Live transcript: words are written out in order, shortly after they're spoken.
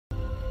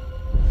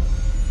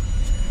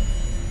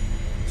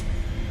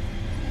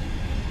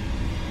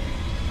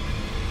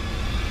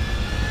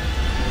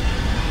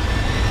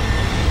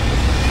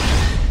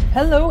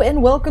Hello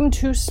and welcome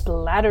to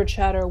Splatter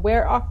Chatter,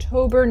 where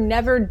October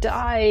never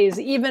dies,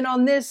 even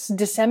on this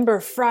December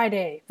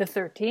Friday, the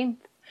 13th.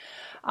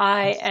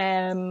 I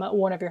am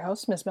one of your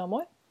hosts, Miss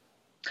Melmoy.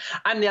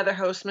 I'm the other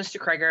host, Mr.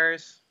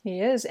 Craigers.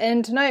 He is,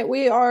 and tonight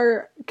we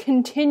are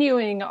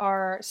continuing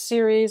our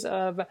series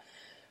of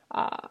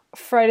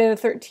Friday the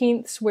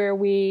 13th, where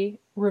we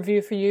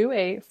review for you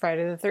a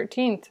Friday the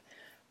 13th.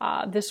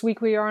 This week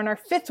we are on our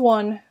fifth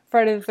one,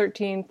 Friday the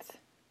 13th,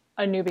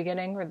 A New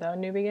Beginning, or The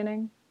New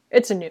Beginning.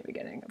 It's a new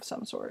beginning of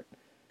some sort.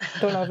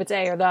 Don't know if it's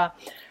A or the.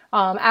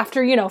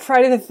 After,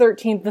 Friday the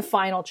 13th, the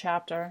final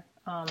chapter.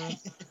 Don't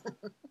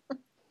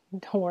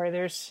worry,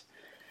 there's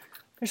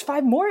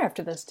 5 more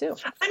after this, too.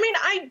 I mean,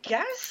 I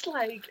guess,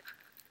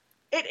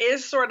 it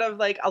is sort of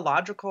like a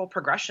logical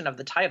progression of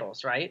the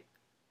titles, right?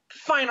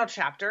 Final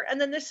chapter,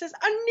 and then this is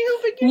a new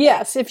beginning.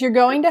 Yes, if you're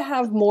going to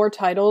have more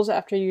titles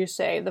after you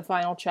say the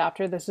final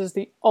chapter, this is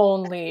the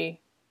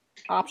only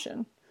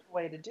option.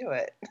 Way to do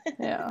it.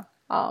 Yeah.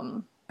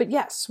 But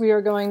yes, we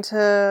are going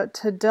to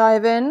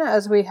dive in,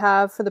 as we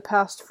have for the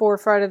past 4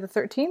 Friday the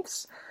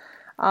 13th,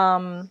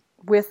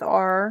 with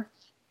our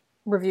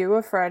review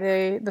of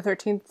Friday the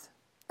 13th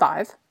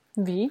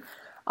 5V.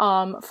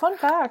 Fun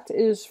fact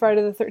is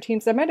Friday the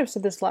 13th, I might have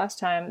said this last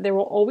time, there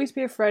will always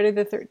be a Friday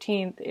the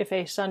 13th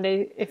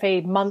if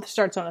a month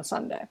starts on a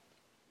Sunday.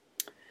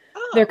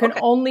 Oh, there can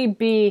only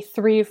be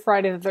 3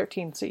 Friday the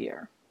 13ths a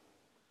year.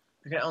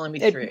 There can only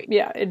be 3.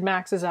 Yeah, it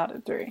maxes out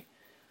at 3.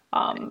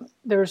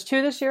 There's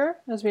 2 this year,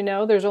 as we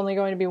know. There's only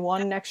going to be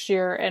 1 next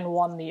year and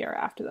 1 the year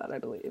after that, I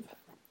believe.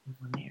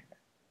 1 year.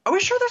 Are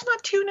we sure there's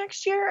not 2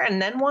 next year and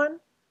then 1?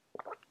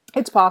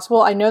 It's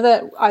possible. I know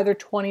that either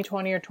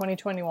 2020 or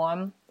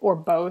 2021, or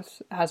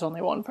both, has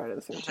only 1 Friday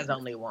the 13th. Has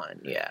only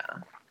 1, yeah.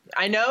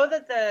 I know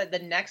that the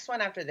next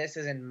one after this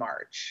is in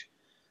March,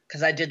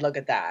 because I did look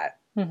at that.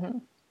 Mm-hmm.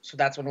 So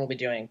that's when we'll be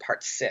doing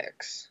part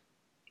 6.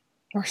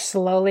 We're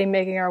slowly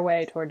making our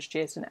way towards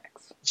Jason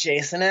X.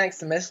 Jason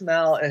X, Miss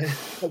Mel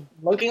is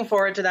looking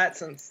forward to that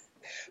since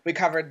we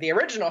covered the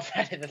original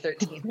Friday the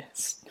 13th.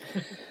 Yes.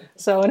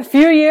 So in a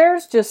few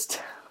years, just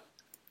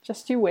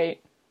you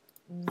wait.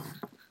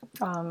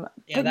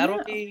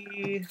 That'll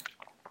be...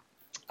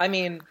 I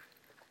mean,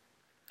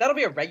 that'll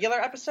be a regular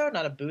episode,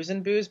 not a Booze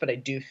and Booze, but I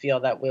do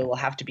feel that we will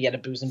have to be at a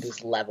Booze and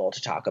Booze level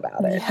to talk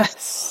about it.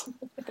 Yes.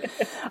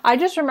 I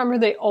just remember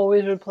they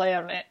always would play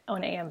on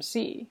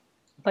AMC.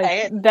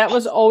 That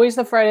was always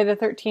the Friday the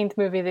 13th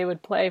movie they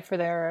would play for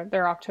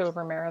their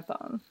October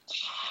marathon.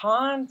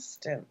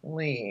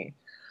 Constantly.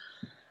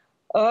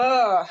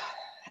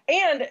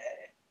 And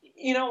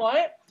you know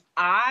what?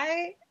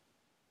 I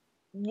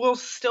will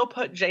still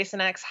put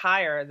Jason X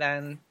higher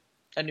than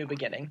A New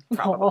Beginning,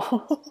 probably.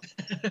 Oh.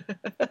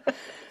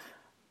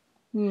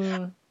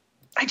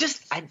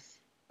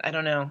 I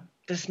don't know.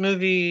 This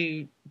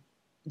movie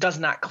does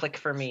not click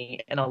for me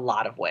in a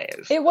lot of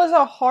ways. It was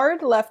a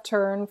hard left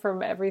turn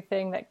from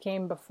everything that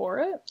came before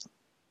it.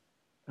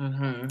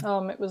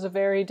 Mm-hmm. It was a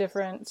very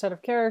different set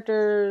of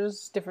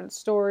characters, different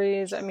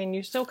stories. I mean,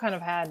 you still kind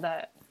of had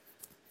that,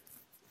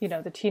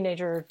 the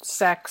teenager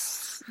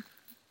sex,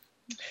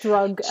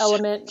 drug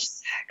element,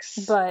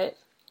 but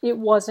it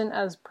wasn't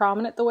as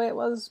prominent the way it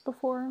was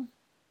before.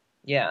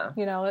 Yeah.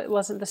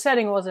 The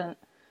setting wasn't,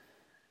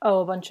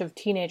 a bunch of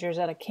teenagers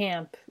at a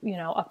camp,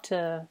 up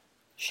to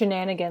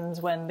shenanigans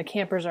when the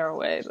campers are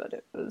away, but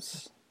it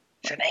was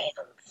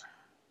shenanigans.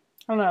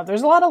 I don't know.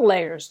 There's a lot of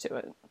layers to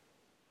it.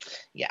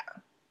 Yeah.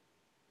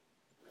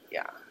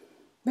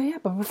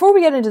 But before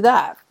we get into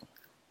that,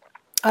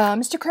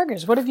 Mr.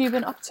 Krugers, what have you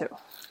been up to,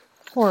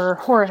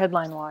 horror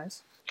headline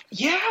wise?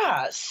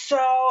 Yeah. So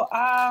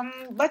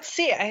let's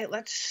see.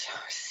 Let's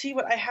see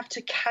what I have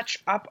to catch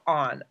up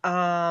on.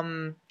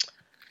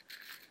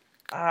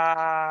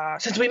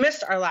 Since we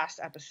missed our last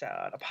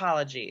episode,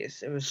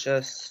 apologies. It was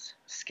just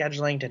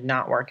scheduling did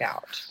not work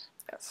out.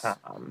 Yes.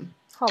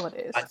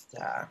 Holidays.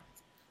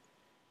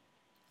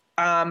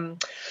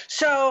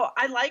 So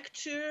I like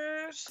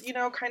to,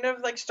 kind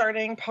of like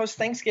starting post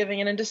Thanksgiving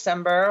and in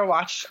December,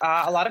 watch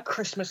a lot of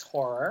Christmas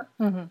horror.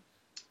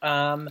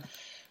 Mm-hmm.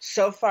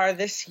 So far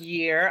this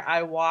year,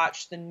 I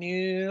watched the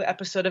new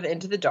episode of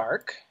Into the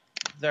Dark.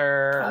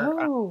 Their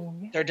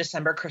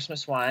December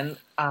Christmas one.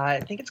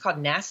 I think it's called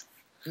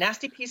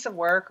Nasty Piece of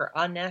Work or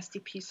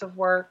Unnasty Piece of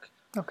Work.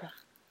 Okay.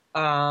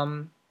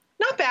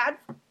 Not bad.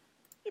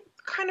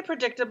 Kind of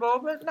predictable,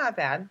 but not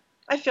bad.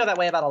 I feel that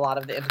way about a lot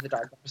of the Into the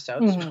Dark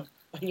episodes.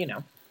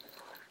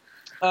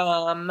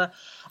 Mm-hmm.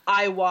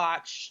 I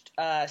watched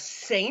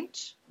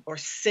Saint,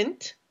 which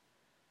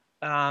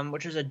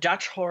is a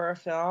Dutch horror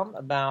film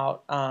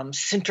about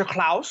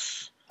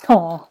Sinterklaas.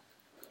 Oh.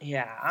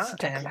 Yeah.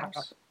 And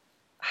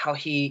how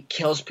he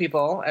kills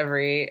people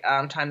every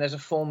time there's a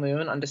full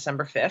moon on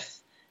December 5th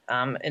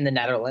in the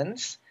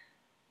Netherlands.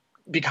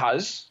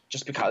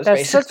 Just because,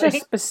 that's basically. Such a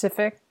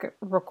specific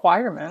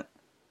requirement.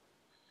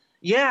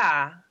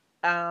 Yeah.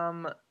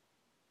 I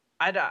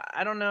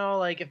don't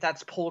know, if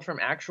that's pulled from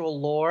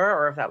actual lore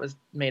or if that was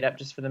made up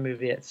just for the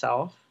movie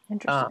itself.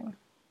 Interesting.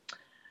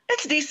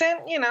 It's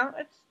decent,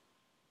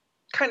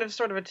 kind of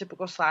sort of a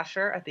typical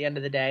slasher at the end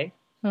of the day.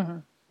 Mm-hmm.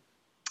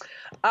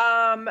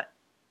 I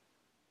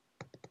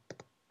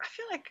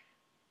feel like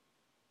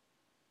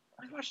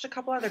I watched a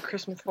couple other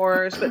Christmas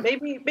horrors, but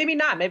maybe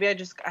not. Maybe I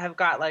have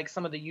got like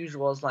some of the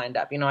usuals lined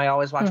up. You know, I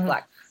always watch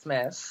Black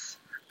Christmas.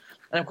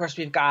 And of course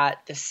we've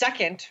got the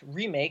second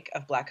remake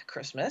of Black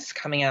Christmas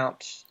coming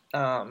out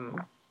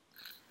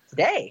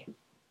today.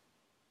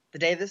 The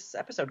day this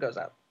episode goes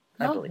up,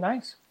 I believe.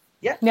 Nice.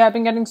 Yeah. Yeah, I've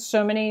been getting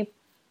so many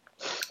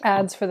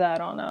ads for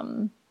that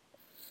on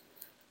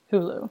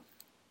Hulu.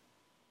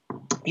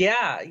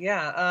 Yeah.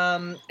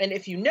 And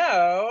if you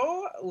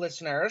know,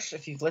 listeners,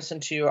 if you've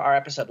listened to our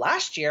episode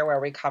last year where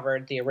we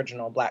covered the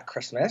original Black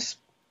Christmas,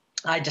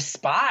 I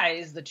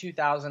despise the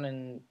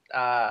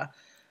 2005,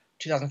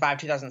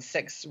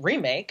 2006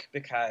 remake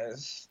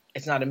because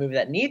it's not a movie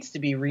that needs to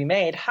be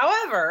remade.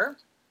 However,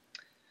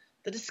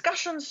 the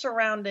discussion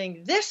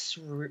surrounding this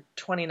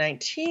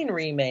 2019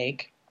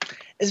 remake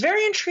is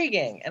very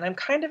intriguing, and I'm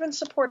kind of in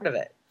support of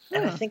it.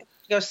 And I think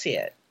I'll go see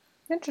it.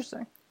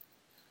 Interesting.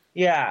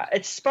 Yeah,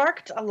 it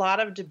sparked a lot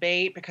of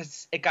debate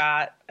because it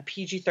got a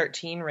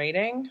PG-13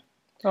 rating.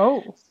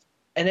 Oh.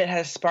 And it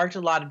has sparked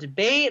a lot of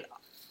debate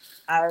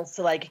as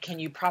to, like, can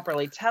you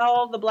properly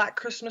tell the Black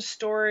Christmas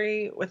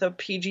story with a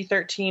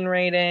PG-13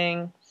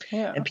 rating?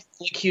 Yeah. And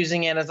people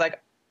accusing it as,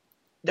 like,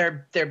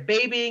 they're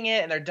babying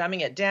it and they're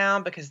dumbing it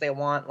down because they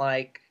want,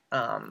 like,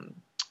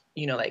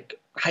 like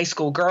high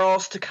school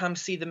girls to come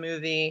see the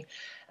movie.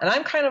 And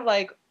I'm kind of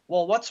like,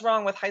 well, what's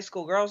wrong with high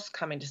school girls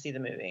coming to see the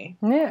movie?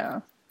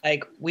 Yeah.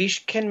 Like, we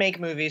can make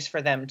movies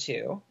for them,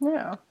 too.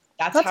 Yeah.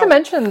 Not to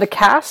mention, the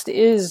cast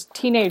is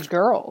teenage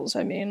girls.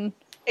 I mean...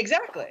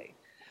 Exactly.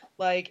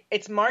 Like,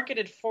 it's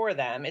marketed for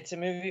them. It's a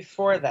movie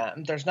for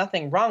them. There's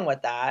nothing wrong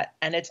with that.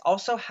 And it's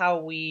also how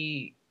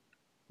we,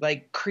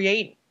 like,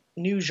 create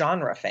new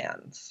genre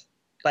fans.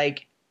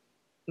 Like,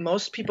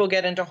 most people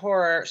get into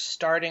horror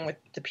starting with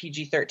the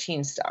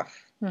PG-13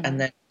 stuff and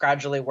then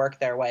gradually work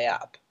their way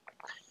up.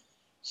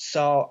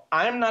 So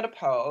I'm not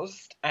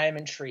opposed. I'm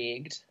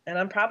intrigued, and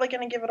I'm probably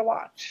going to give it a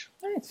watch.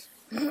 Nice.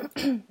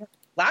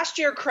 Last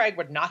year, Craig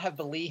would not have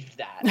believed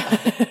that.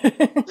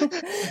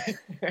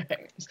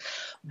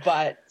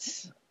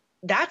 But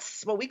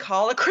that's what we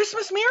call a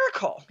Christmas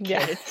miracle.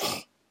 Yeah.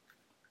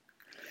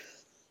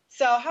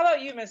 So how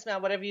about you, Miss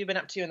Mel? What have you been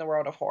up to in the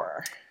world of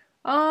horror?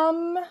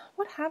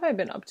 What have I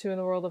been up to in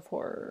the world of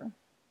horror?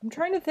 I'm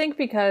trying to think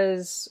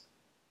because...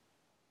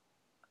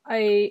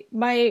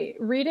 my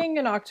reading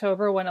in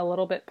October went a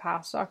little bit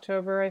past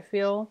October, I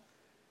feel.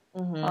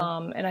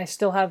 Mm-hmm. And I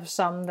still have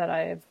some that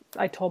I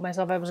told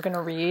myself I was going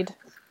to read,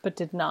 but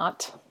did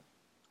not.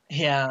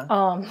 Yeah.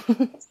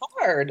 It's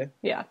hard.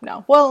 Yeah,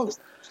 no. Well,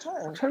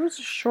 October was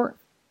a short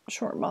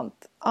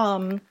month.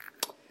 But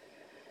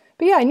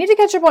yeah, I need to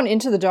catch up on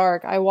Into the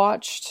Dark.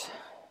 The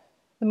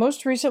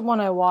most recent one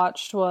I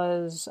watched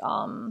was,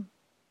 I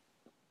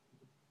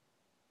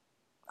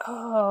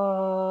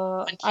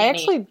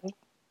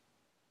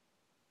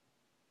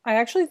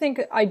actually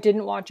think I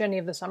didn't watch any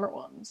of the summer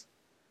ones.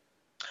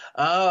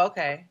 Oh,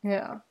 okay.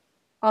 Yeah.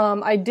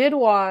 I did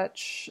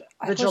watch...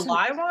 The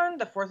July one,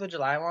 the 4th of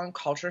July one,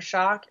 Culture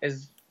Shock,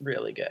 is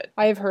really good.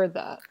 I've heard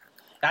that.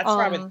 That's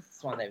probably the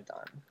best one they've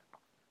done.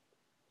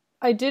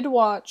 I did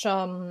watch,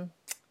 I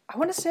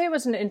want to say it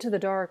was an Into the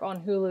Dark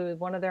on Hulu,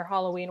 one of their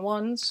Halloween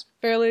ones,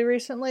 fairly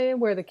recently,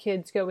 where the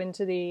kids go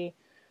into the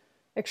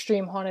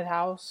extreme haunted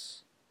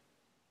house.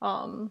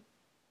 I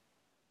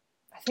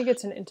think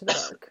it's an Into the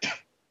Dark.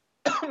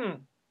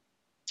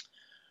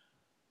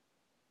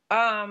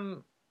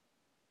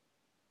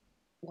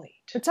 Wait.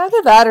 It's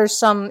either that or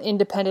some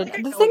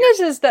independent. The thing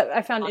is that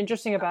I found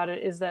interesting about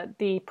it is that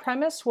the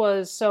premise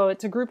was, so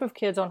it's a group of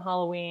kids on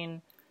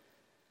Halloween,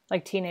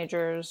 like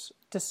teenagers,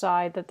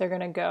 decide that they're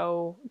going to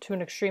go to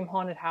an extreme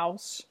haunted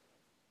house.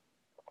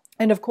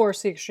 And of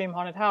course, the extreme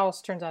haunted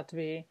house turns out to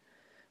be,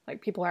 like,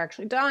 people are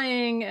actually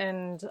dying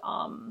and,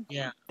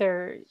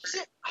 they're... Is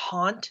it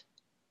Haunt?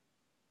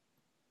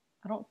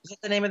 Is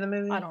that the name of the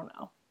movie? I don't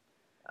know.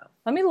 Oh.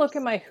 Let me look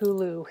at my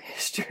Hulu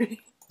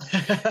history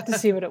to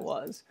see what it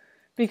was.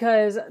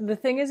 Because the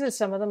thing is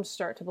some of them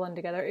start to blend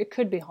together. It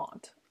could be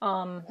Haunt.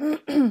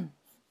 It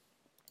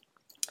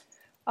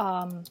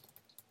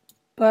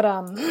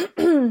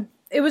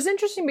was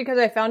interesting because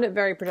I found it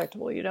very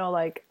predictable, you know,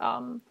 like,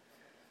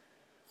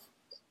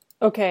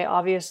 okay,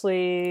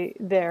 obviously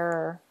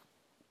they're,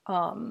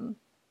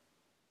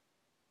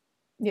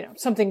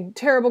 something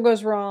terrible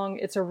goes wrong.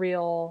 It's a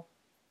real,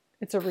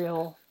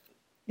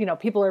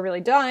 people are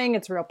really dying.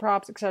 It's real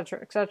props,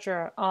 etc.,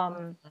 etc.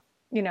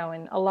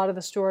 And a lot of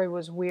the story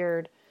was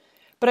weird,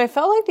 but I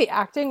felt like the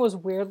acting was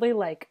weirdly,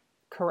 like,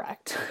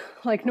 correct.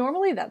 Like,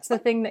 normally that's the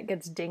thing that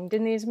gets dinged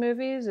in these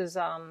movies is,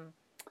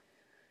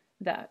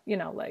 that,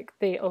 like,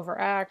 they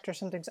overact or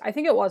something. I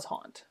think it was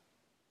Haunt.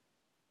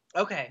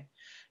 Okay.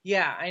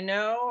 Yeah, I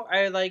know.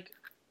 I,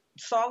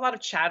 saw a lot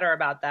of chatter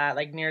about that,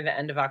 near the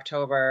end of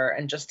October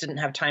and just didn't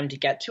have time to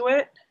get to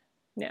it.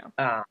 Yeah.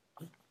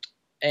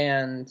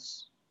 And...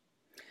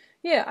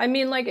 Yeah, I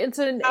mean,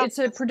 it's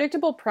a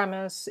predictable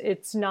premise.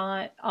 It's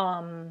not,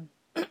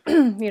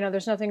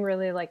 There's nothing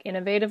really like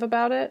innovative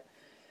about it,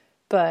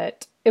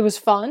 but it was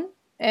fun.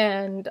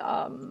 And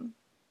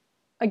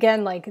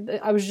again, like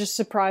I was just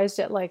surprised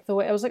at like the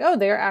way I was like, oh,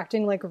 they're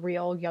acting like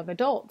real young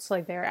adults,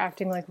 like they're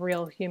acting like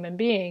real human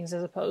beings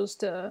as opposed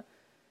to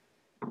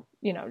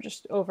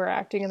just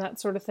overacting and that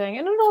sort of thing.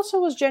 And it also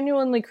was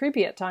genuinely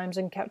creepy at times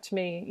and kept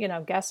me,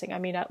 guessing. I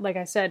mean, like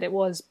I said, it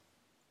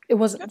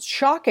wasn't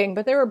shocking,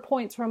 but there were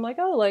points where I'm like,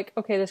 oh, like,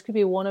 okay, this could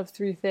be one of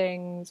three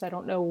things. I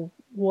don't know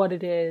what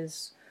it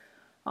is.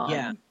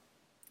 Yeah.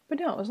 But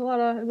no, it was a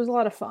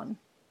lot of fun.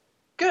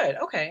 Good.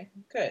 Okay.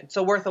 Good.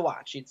 So worth a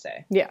watch, you'd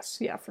say. Yes.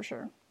 Yeah, for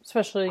sure.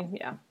 Especially,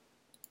 yeah.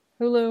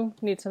 Hulu,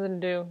 need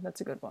something to do.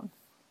 That's a good one.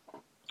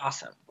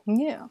 Awesome.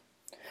 Yeah.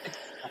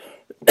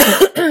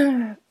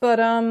 But,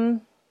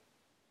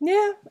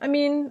 yeah, I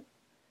mean,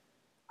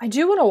 I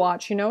do want to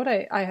watch, what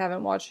I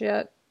haven't watched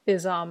yet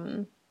is,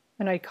 and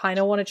I kind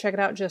of want to check it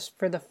out just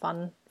for the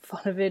fun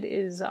of it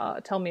is,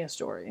 Tell Me a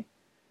Story.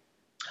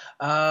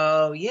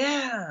 Oh,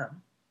 yeah.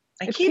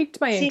 It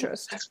piqued my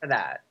interest. Ads for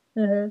that.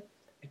 Mm-hmm.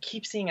 I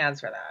keep seeing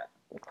ads for that.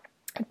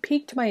 It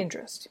piqued my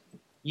interest.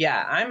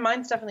 Yeah,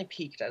 mine's definitely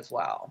piqued as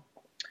well.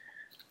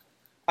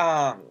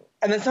 And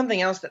then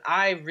something else that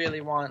I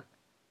really want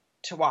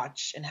to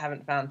watch and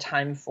haven't found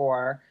time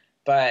for,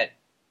 but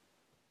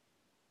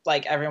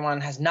like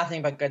everyone has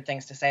nothing but good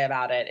things to say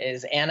about it,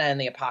 is Anna and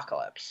the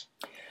Apocalypse.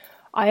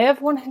 I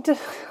have wanted to...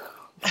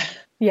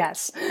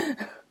 Yes.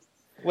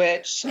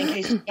 Which, in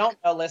case you don't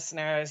know,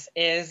 listeners,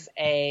 is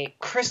a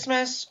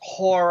Christmas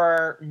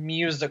horror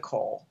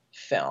musical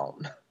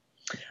film.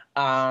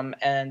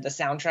 And the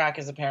soundtrack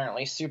is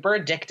apparently super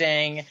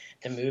addicting.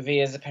 The movie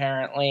is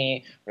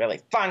apparently really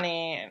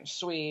funny and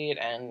sweet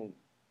and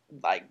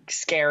like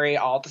scary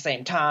all at the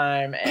same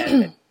time,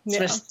 and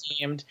Christmas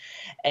themed.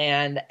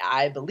 And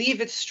I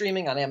believe it's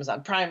streaming on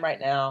Amazon Prime right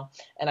now,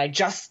 and I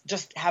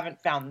just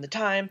haven't found the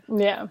time.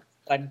 Yeah.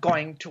 I'm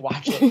going to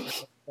watch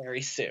it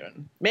very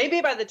soon.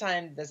 Maybe by the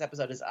time this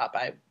episode is up,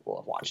 I will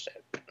have watched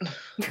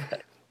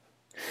it.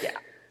 Yeah.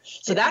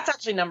 So that's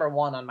actually number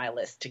one on my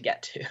list to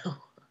get to.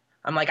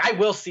 I'm like, I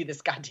will see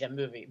this goddamn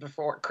movie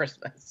before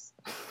Christmas.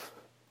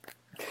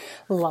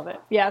 Love it.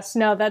 Yes.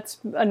 No, that's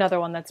another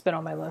one that's been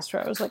on my list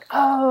where I was like,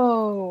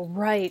 oh,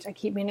 right. I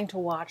keep meaning to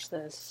watch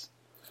this.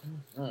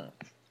 Mm-hmm.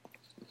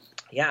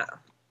 Yeah.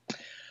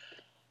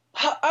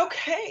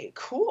 Okay,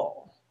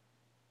 cool.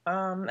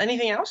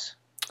 Anything else?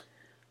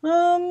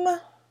 No.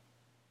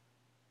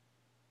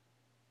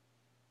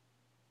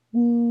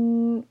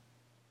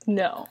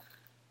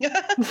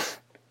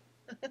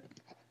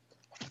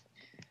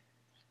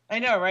 I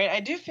know, right?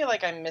 I do feel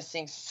like I'm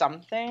missing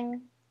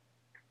something,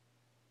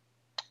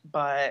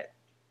 but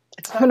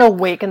I'm gonna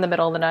wake in the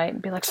middle of the night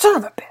and be like, son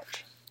of a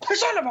bitch!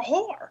 Son of a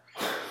whore!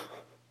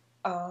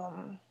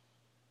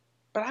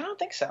 But I don't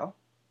think so.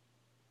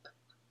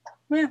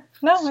 Yeah,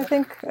 no, I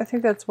think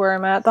that's where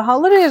I'm at. The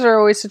holidays are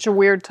always such a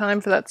weird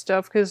time for that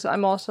stuff, because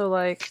I'm also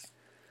like,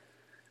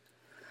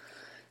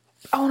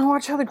 I want to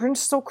watch How the Grinch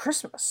Stole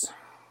Christmas.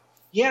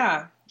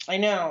 Yeah, I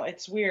know.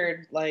 It's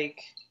weird.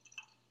 Like,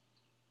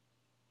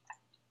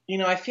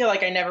 I feel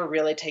like I never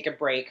really take a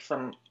break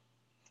from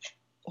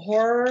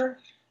horror,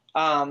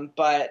 or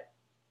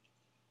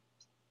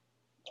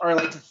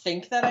like to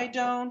think that I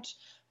don't.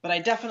 But I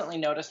definitely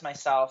notice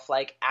myself,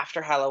 like,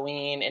 after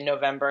Halloween in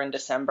November and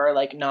December,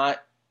 like,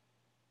 not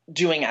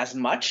doing as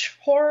much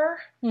horror.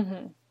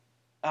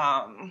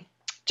 Mm-hmm.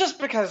 Just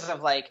because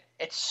of, like,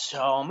 it's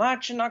so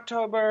much in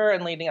October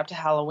and leading up to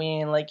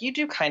Halloween. Like, you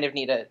do kind of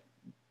need to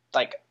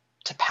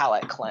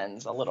palate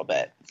cleanse a little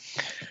bit.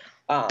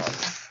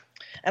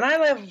 And I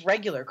love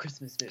regular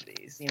Christmas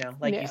movies,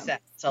 like you said.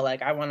 So,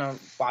 like, I want to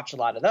watch a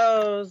lot of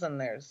those,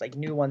 and there's, like,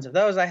 new ones of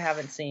those I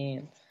haven't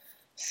seen.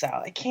 So,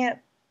 it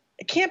can't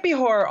be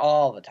horror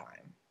all the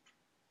time.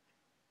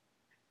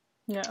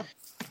 Yeah.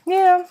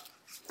 Yeah.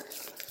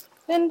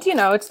 And,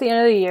 it's the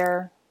end of the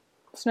year.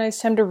 It's a nice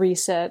time to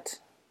reset.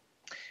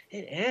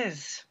 It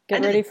is.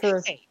 Get ready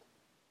for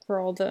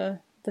all the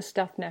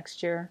stuff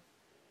next year.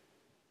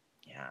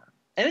 Yeah.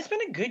 And it's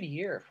been a good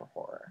year for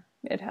horror.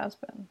 It has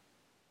been.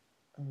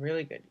 A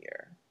really good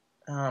year.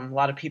 A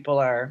lot of people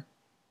are,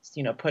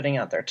 putting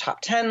out their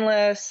top 10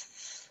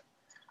 lists.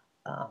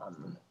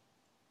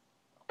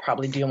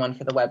 Probably do one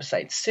for the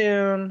website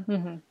soon.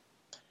 Mm-hmm.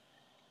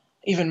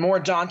 Even more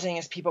daunting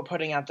is people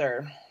putting out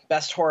their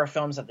best horror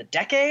films of the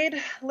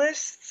decade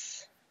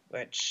lists,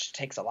 which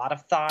takes a lot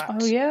of thought.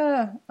 Oh,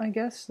 yeah. I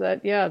guess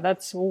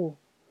that's... Ooh.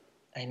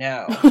 I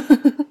know.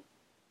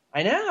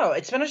 I know.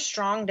 It's been a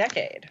strong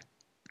decade.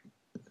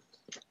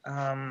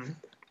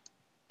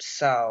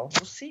 So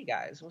we'll see,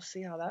 guys. We'll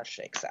see how that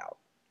shakes out.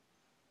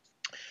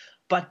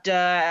 But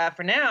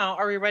for now,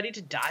 are we ready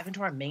to dive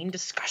into our main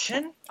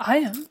discussion? I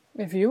am,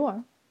 if you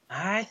are.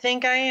 I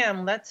think I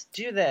am. Let's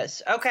do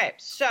this. Okay,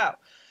 so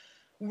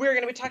we're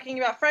going to be talking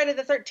about Friday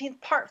the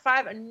 13th, Part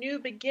 5, A New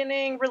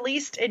Beginning,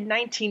 released in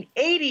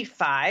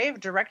 1985,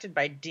 directed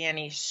by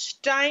Danny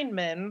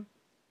Steinman,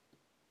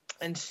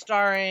 and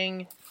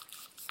starring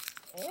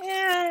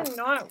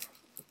not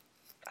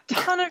a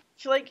ton of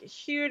like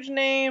huge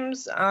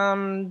names.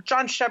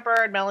 John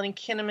Shepard, Melanie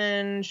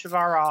Kinnaman,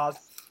 Shavar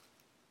Roth.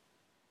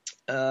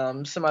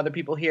 Some other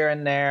people here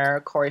and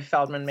there. Corey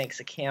Feldman makes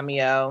a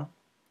cameo.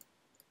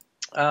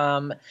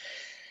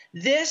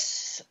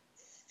 This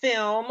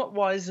film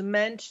was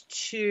meant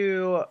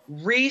to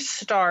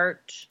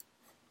restart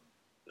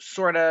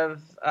sort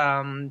of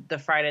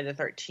the Friday the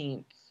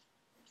 13th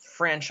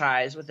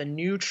franchise with a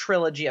new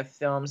trilogy of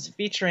films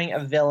featuring a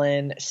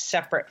villain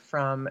separate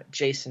from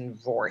Jason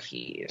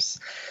Voorhees.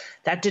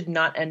 That did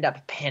not end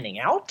up panning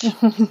out.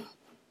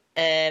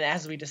 And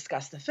as we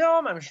discuss the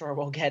film, I'm sure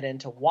we'll get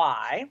into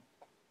why.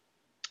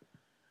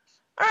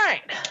 All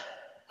right.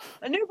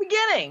 A new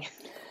beginning.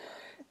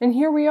 And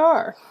here we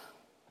are.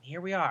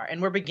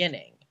 And we're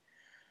beginning.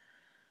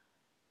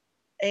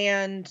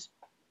 And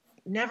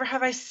never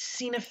have I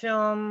seen a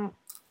film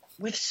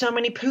with so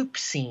many poop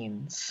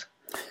scenes.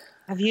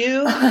 Have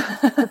you?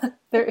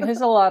 There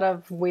is a lot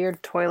of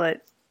weird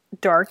toilet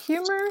dark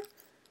humor.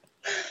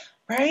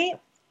 Right?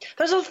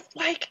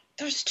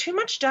 There's too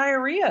much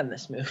diarrhea in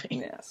this movie.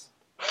 Yes.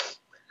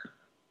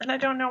 And I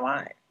don't know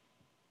why.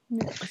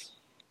 Yes.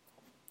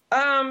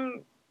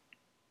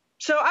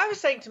 So I was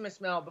saying to Miss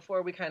Mel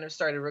before we kind of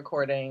started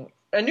recording,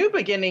 A New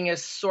Beginning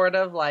is sort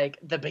of like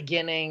the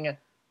beginning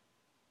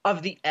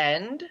of the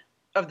end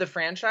of the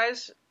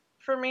franchise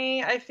for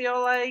me, I feel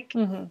like.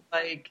 Mm-hmm.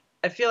 Like,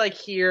 I feel like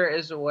here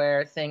is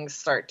where things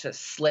start to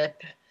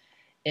slip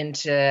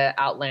into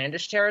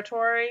outlandish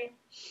territory.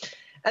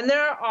 And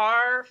there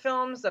are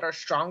films that are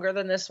stronger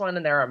than this one,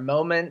 and there are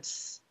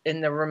moments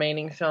in the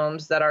remaining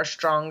films that are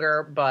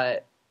stronger,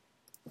 but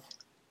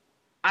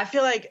I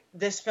feel like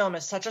this film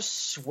is such a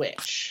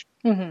switch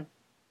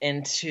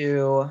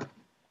into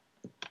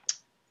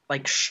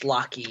like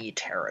schlocky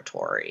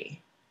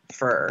territory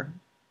for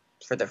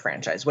the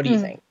franchise. What do you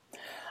think?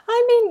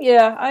 I mean,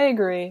 yeah, I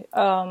agree.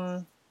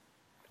 I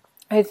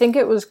think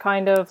it was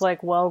kind of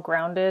like well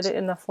grounded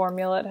in the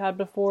formula it had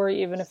before,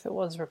 even if it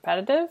was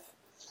repetitive.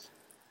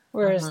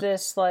 Whereas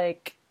this,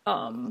 like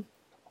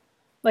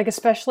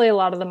especially a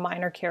lot of the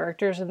minor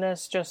characters in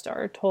this just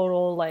are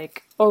total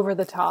like over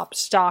the top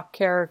stock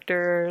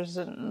characters,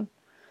 and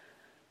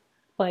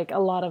like a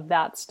lot of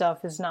that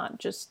stuff is not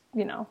just,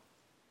 you know,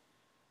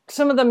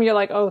 some of them you're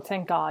like, oh,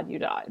 thank God you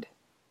died.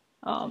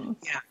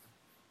 Yeah.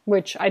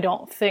 Which I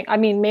don't think, I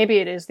mean, maybe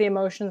it is the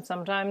emotion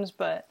sometimes,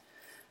 but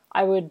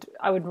I would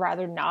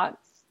rather not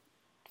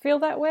feel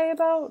that way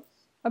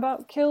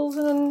about kills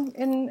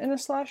in a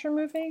slasher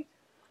movie.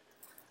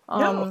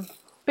 No.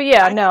 But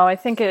yeah, no, I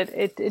think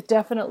it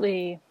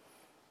definitely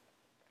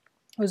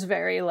was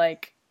very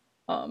like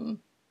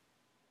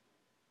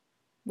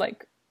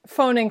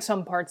phoning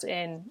some parts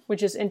in,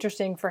 which is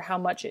interesting for how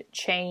much it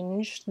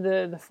changed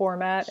the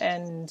format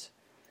and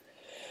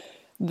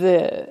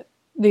the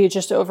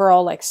just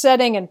overall like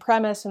setting and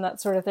premise and that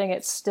sort of thing.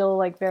 It's still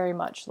like very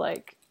much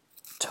like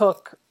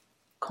took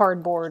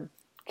cardboard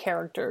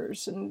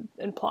characters and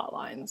plot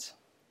lines.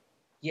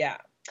 Yeah.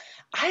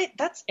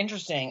 That's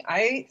interesting.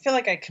 I feel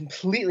like I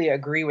completely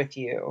agree with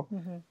you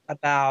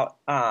about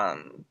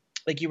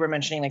like you were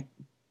mentioning like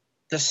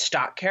the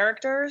stock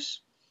characters.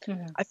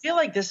 I feel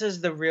like this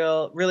is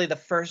really the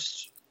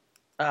first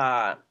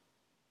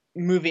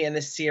movie in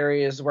this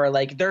series where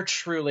like they're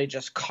truly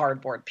just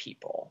cardboard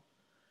people,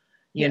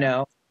 you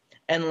know?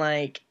 And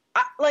like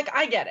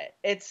I get it.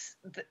 It's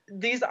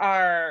these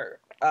are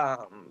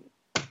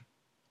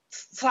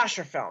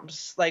slasher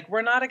films. Like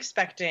we're not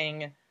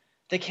expecting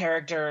the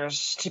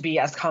characters to be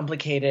as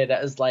complicated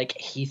as like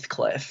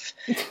Heathcliff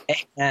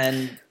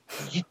and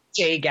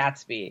Jay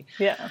Gatsby.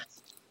 Yeah.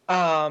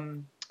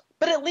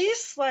 But at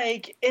least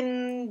like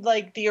in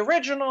like the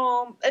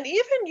original, and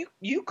even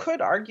you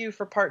could argue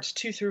for parts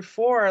 2 through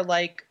 4,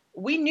 like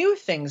we knew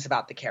things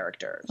about the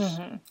characters,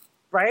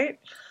 right?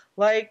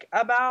 Like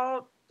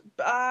about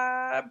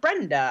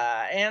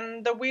Brenda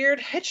and the weird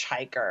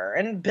hitchhiker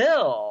and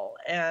Bill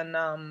and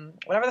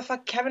whatever the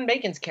fuck Kevin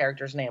Bacon's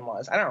character's name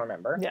was. I don't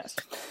remember. Yes.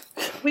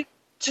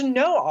 To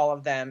know all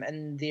of them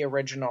in the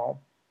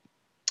original.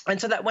 And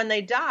so that when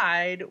they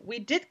died, we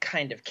did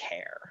kind of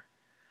care.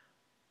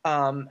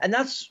 And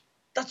that's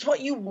what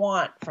you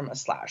want from a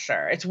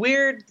slasher. It's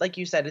weird, like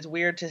you said, it's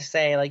weird to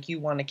say like you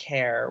want to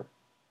care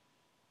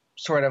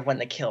sort of when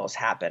the kills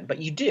happen,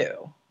 but you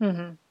do.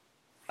 And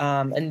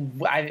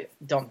I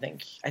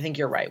think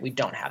you're right. We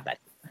don't have that.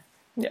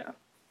 Yeah.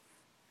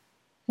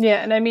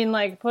 Yeah, and I mean,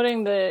 like,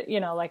 putting the, you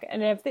know, like,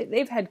 and if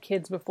they've had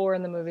kids before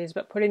in the movies,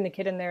 but putting the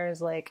kid in there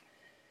is, like,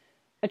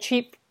 a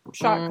cheap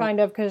shot, kind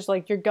of, because,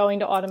 like, you're going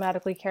to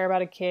automatically care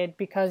about a kid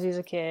because he's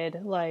a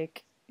kid.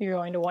 Like, you're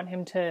going to want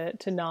him to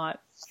not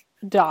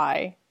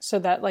die, so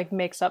that, like,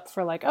 makes up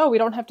for, like, oh, we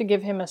don't have to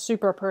give him a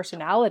super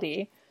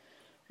personality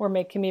or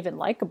make him even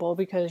likable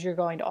because you're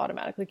going to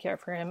automatically care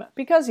for him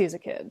because he's a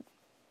kid.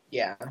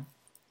 Yeah,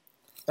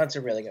 that's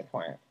a really good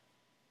point.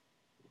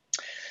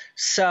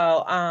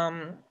 So,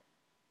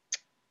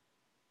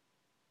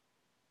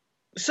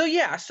 so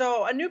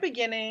A New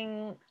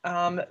Beginning,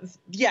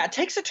 it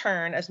takes a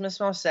turn, as Miss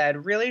Mel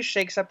said, really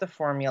shakes up the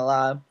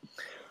formula,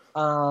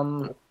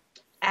 adds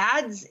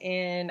adds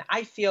in,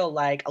 I feel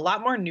like, a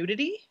lot more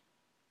nudity.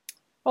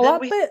 A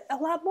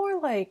lot more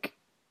like,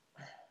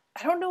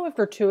 I don't know if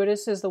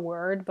gratuitous is the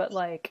word, but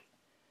like,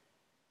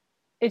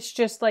 it's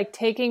just like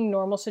taking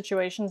normal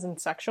situations and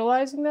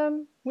sexualizing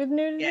them with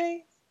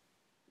nudity.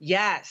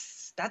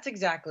 Yes, that's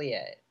exactly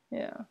it.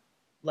 Yeah.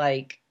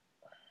 Like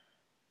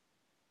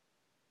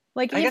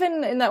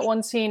even in that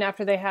one scene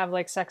after they have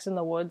like sex in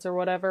the woods or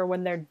whatever,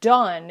 when they're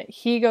done,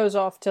 he goes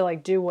off to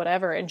like do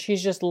whatever and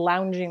she's just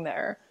lounging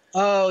there.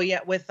 Oh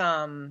yeah, with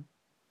Lana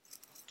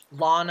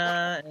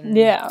and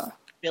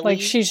Billy. Like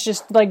she's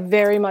just like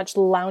very much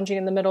lounging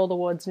in the middle of the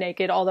woods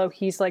naked, although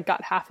he's like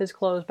got half his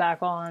clothes back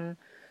on.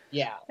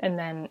 Yeah. And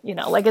then,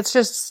 like it's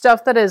just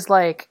stuff that is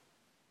like,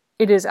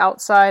 it is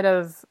outside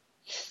of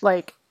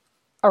like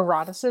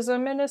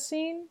eroticism in a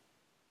scene.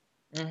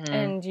 Mm-hmm.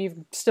 And you've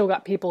still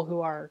got people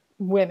who are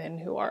women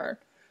who are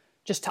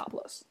just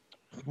topless.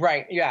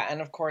 Right. Yeah.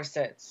 And of course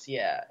it's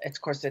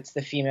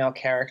the female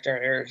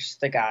characters.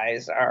 The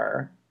guys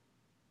are,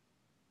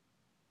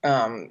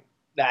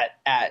 that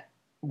at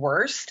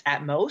most,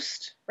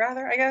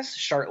 I guess,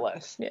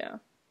 shirtless. Yeah.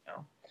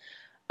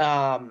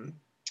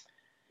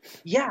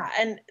 Yeah.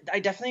 And I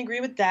definitely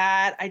agree with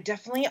that. I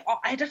definitely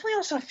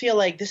also feel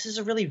like this is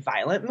a really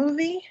violent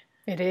movie.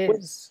 It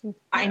is. Yeah.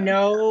 I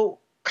know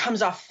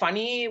comes off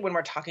funny when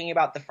we're talking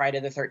about the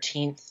Friday the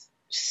 13th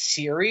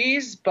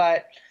series,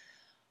 but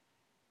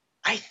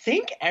I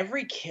think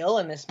every kill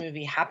in this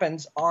movie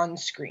happens on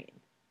screen.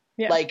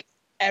 Yeah. Like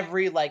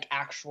every like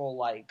actual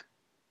like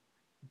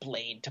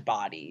blade to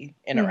body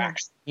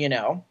interaction,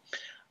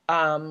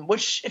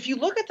 which if you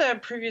look at the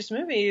previous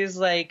movies,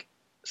 like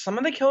some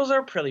of the kills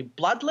are pretty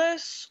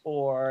bloodless,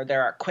 or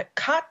there are quick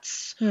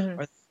cuts, or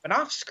they've been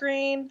off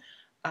screen.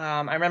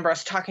 I remember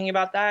us talking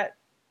about that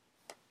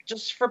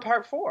just for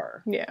part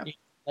 4. Yeah.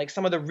 Like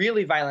some of the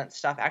really violent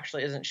stuff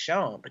actually isn't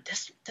shown, but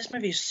this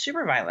movie is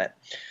super violent.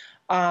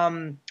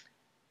 And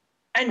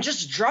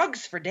just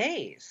drugs for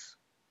days.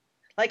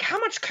 Like how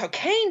much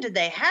cocaine did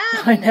they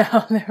have? I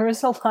know, there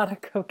was a lot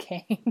of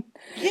cocaine.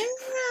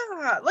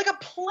 Yeah, like a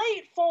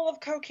plate full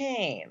of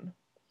cocaine.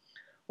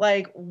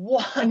 Like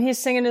what? And he's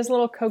singing his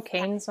little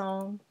cocaine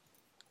song.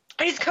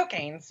 His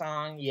cocaine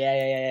song,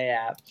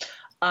 yeah.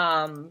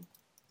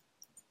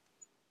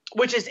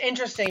 Which is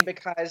interesting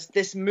because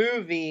this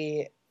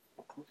movie,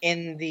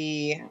 in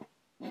the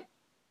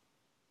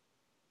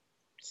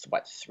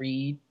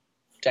 3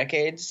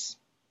 decades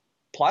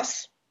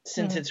plus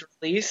since its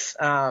release,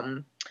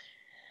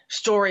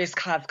 stories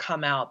have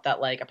come out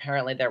that like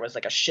apparently there was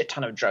like a shit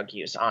ton of drug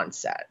use on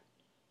set.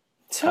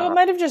 So it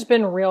might have just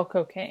been real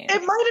cocaine.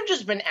 It might have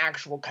just been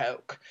actual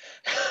coke,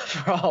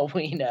 for all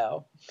we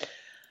know.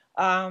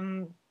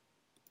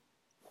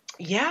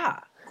 Yeah.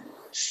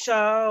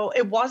 So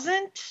it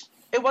wasn't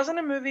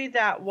a movie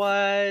that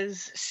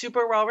was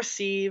super well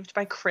received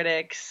by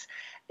critics.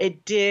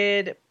 It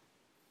did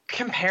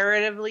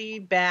comparatively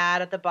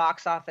bad at the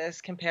box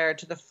office compared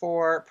to the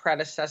 4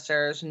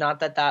 predecessors. Not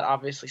that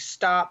obviously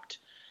stopped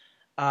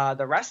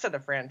the rest of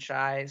the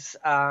franchise,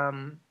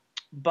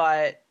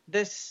 but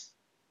this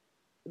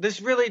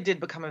really did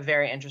become a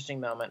very interesting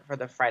moment for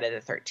the Friday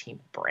the 13th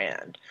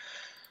brand.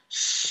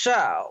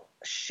 So,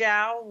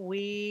 shall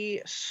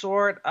we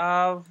sort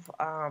of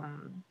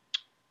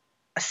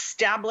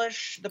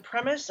establish the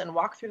premise and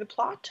walk through the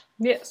plot?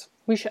 Yes,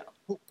 we shall.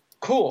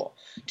 Cool.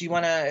 Do you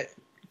want to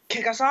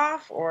kick us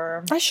off,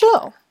 or? I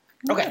shall.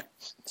 Okay.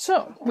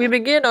 So, we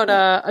begin on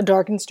a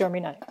dark and stormy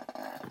night.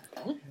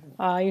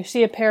 You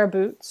see a pair of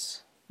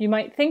boots. You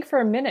might think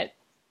for a minute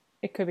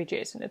it could be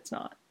Jason. It's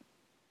not.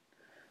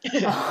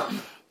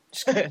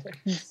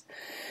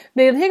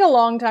 They take a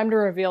long time to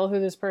reveal who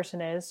this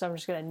person is, so I'm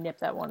just going to nip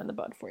that one in the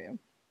bud for you.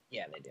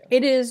 Yeah, they do.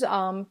 It is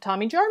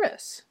Tommy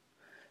Jarvis.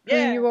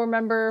 Yeah. Who you will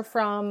remember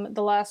from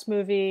the last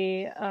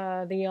movie,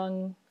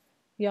 the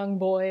young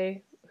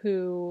boy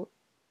who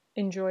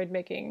enjoyed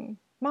making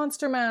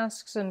monster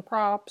masks and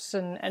props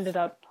and ended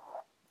up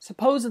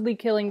supposedly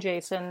killing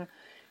Jason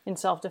in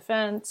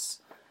self-defense.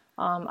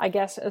 I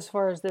guess as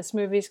far as this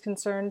movie's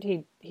concerned,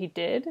 he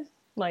did.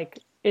 Like,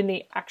 in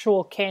the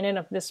actual canon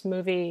of this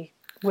movie,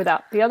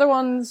 without the other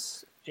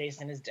ones,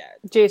 Jason is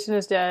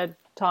dead.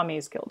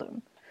 Tommy's killed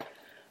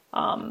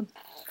him.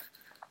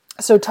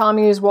 So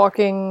Tommy is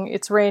walking,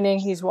 it's raining,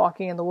 he's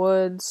walking in the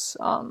woods.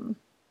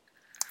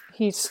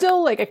 He's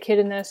still like a kid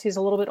in this. He's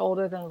a little bit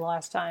older than the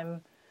last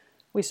time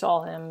we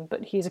saw him,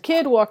 but he's a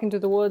kid walking through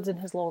the woods in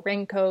his little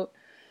raincoat,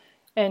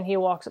 and he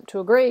walks up to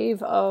a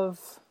grave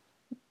of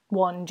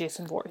one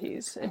Jason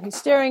Voorhees, and he's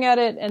staring at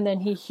it, and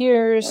then he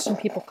hears some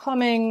people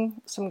coming,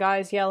 some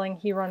guys yelling.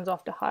 He runs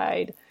off to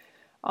hide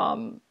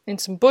in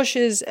some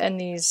bushes, and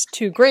these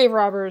 2 grave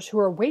robbers who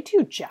are way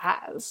too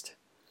jazzed.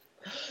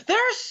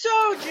 They're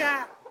so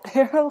jazzed.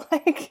 They're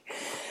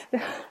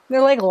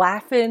like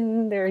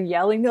laughing, they're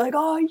yelling, they're like,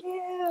 oh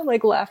yeah,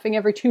 like laughing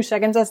every 2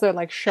 seconds as they're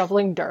like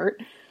shoveling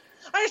dirt.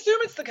 I assume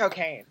it's the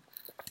cocaine.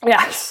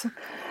 Yes.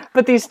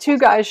 But these 2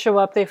 guys show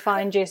up, they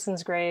find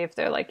Jason's grave,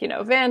 they're like,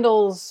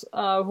 vandals,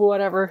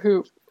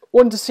 who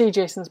want to see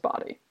Jason's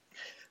body.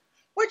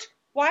 Which,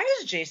 Why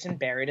is Jason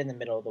buried in the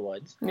middle of the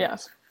woods?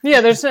 Yes.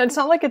 Yeah, it's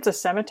not like it's a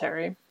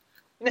cemetery.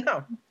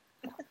 No.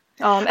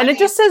 And it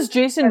just says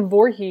Jason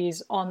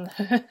Voorhees on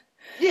the...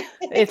 Yeah.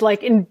 It's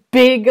like in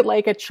big,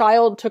 like a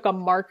child took a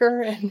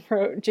marker and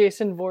wrote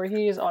Jason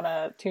Voorhees on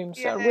a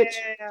tombstone, which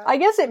I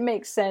guess it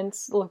makes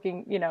sense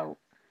looking,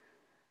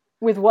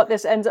 with what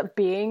this ends up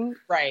being.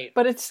 Right.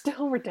 But it's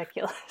still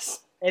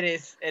ridiculous. It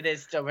is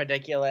still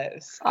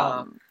ridiculous.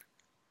 God,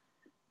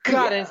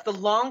 and it's the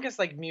longest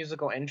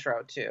musical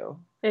intro too.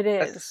 It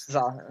is.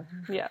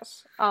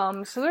 Yes.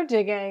 So they're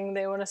digging.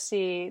 They want to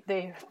see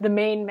the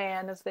main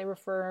man, as they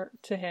refer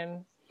to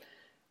him.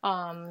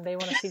 They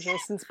want to see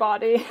Jason's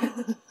body.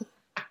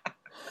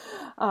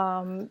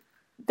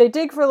 They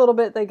dig for a little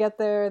bit. They get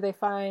there. They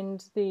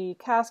find the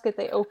casket.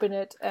 They open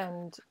it,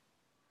 and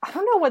I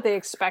don't know what they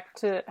expect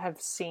to have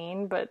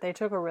seen, but they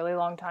took a really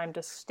long time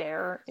to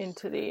stare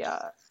into the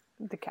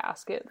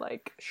casket,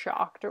 like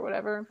shocked or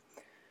whatever.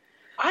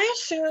 I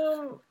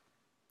assume,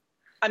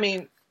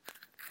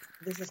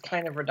 this is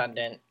kind of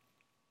redundant,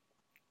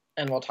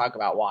 and we'll talk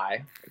about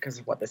why, because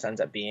of what this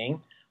ends up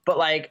being.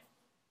 But,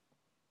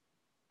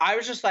 I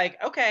was just like,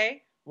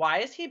 okay, why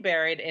is he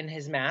buried in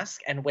his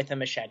mask and with a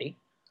machete?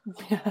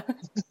 Yeah.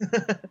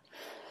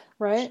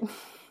 Right?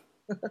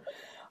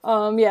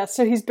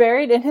 So he's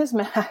buried in his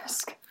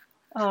mask.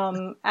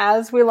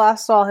 As we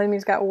last saw him,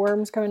 he's got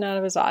worms coming out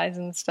of his eyes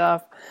and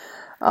stuff.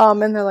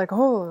 And they're like,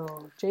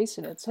 oh,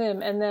 Jason, it's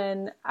him. And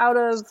then out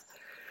of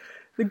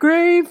the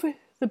grave,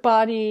 the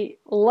body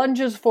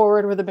lunges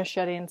forward with a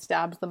machete and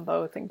stabs them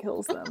both and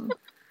kills them.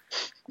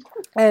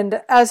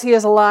 And as he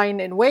is lying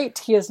in wait,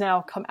 he has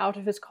now come out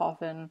of his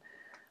coffin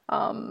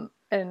and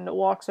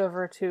walks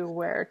over to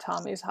where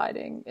Tommy's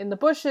hiding in the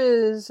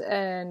bushes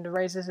and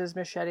raises his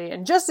machete.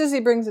 And just as he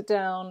brings it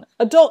down,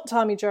 adult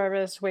Tommy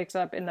Jarvis wakes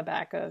up in the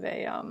back of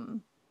a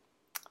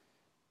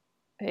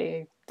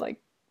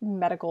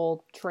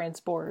medical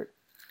transport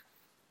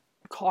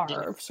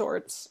car of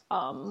sorts,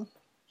 on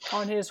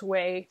his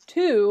way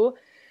to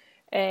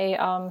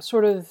a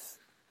sort of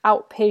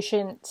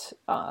outpatient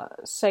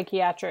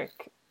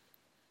psychiatric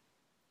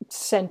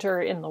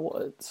center in the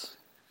woods.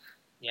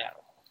 Yeah.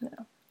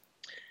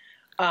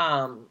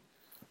 And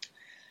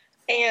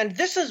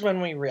this is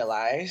when we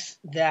realize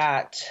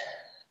that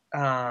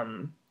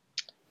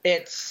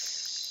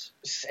it's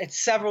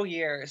several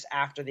years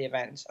after the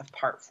events of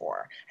Part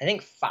 4. I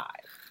think 5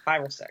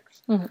 or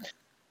 6. Mm-hmm.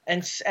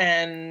 And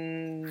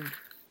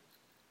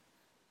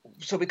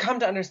so we come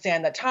to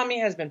understand that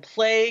Tommy has been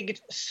plagued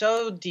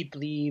so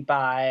deeply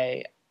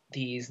by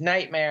these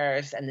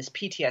nightmares and this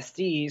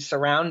PTSD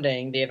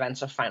surrounding the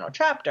events of Final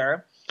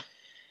Chapter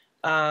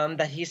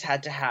that he's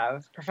had to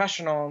have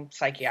professional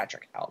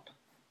psychiatric help.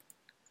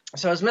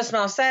 So as Miss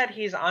Mel said,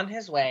 he's on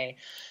his way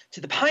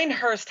to the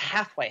Pinehurst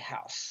Halfway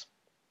House,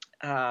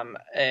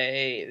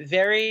 a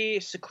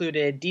very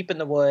secluded, deep in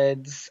the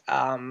woods,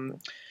 outpatient,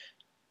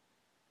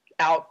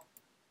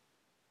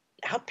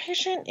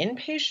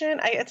 inpatient.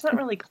 It's not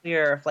really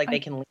clear if they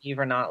can leave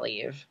or not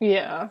leave.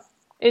 Yeah,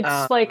 it's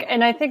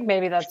and I think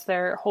maybe that's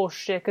their whole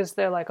shtick, is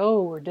they're like,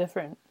 oh, we're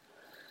different.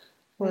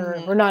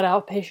 We're not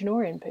outpatient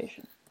or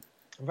inpatient.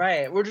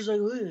 Right. We're just like,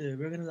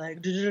 we're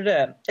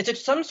gonna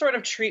It's some sort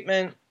of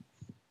treatment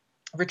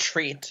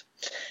retreat,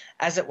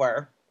 as it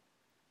were.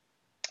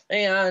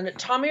 And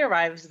Tommy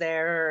arrives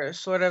there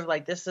sort of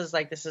this is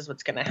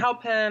what's going to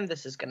help him.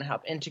 This is going to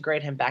help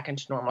integrate him back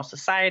into normal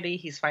society.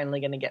 He's finally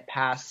going to get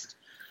past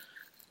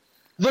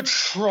the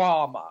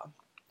trauma.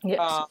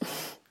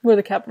 Yes. With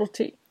a capital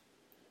T.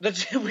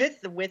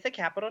 With a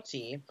capital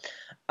T.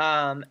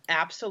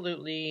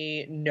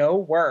 Absolutely no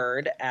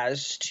word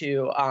as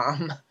to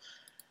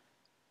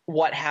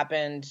what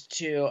happened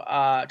to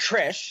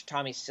Trish,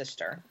 Tommy's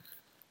sister.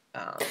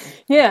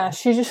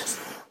 She just...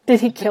 Did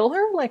he kill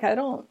her? I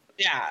don't...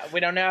 Yeah, we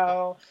don't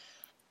know.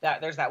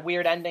 There's that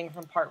weird ending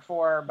from Part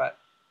 4, but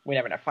we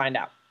never find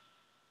out.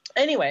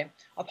 Anyway,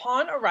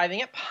 upon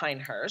arriving at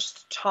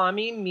Pinehurst,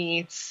 Tommy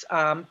meets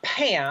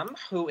Pam,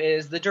 who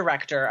is the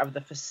director of the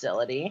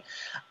facility.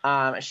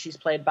 She's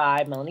played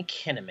by Melanie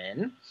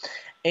Kinnaman.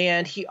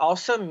 And he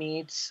also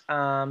meets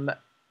Dr.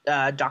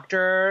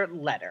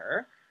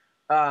 Letter,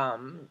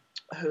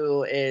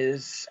 who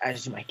is,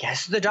 as you might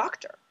guess, the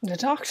doctor. The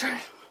doctor.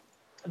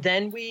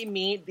 Then we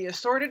meet the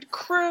assorted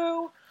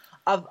crew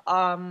of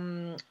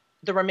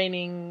the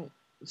remaining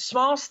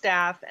small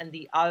staff and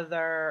the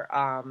other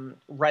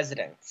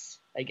residents,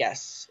 I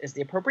guess, is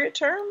the appropriate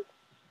term.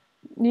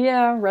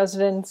 Yeah,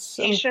 residents.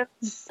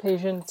 Patients.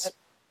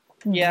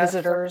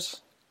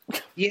 Visitors.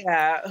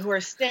 Yeah, who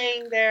are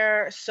staying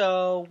there.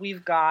 So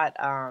we've got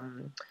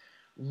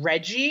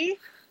Reggie,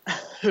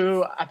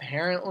 who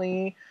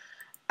apparently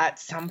at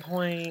some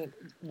point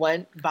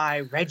went by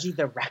Reggie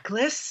the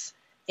Reckless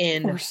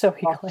in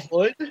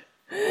Hood.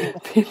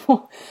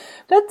 People,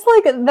 that's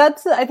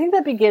I think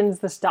that begins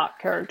the stock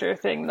character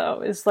thing,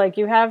 though, is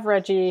you have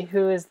Reggie,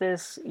 who is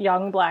this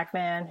young black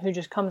man who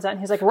just comes out and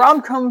he's like, where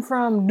I'm come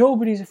from,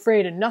 nobody's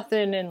afraid of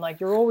nothing, and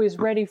you're always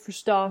ready for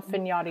stuff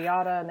and yada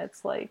yada, and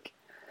it's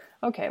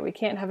okay, we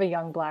can't have a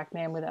young black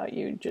man without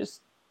you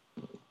just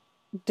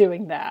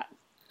doing that.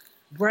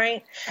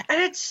 Right.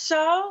 And it's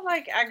so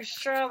like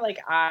extra like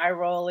eye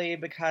rolly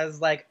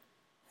because like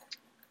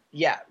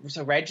yeah,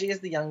 so Reggie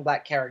is the young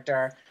black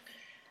character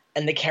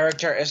and the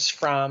character is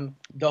from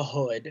the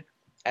hood,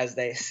 as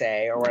they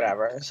say, or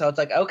whatever. So it's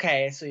like,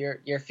 okay, so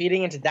you're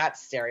feeding into that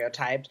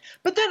stereotype.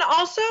 But then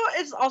also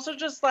it's also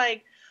just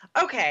like,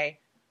 okay,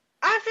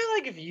 I feel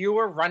like if you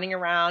were running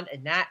around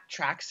in that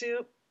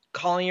tracksuit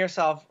calling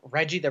yourself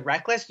Reggie the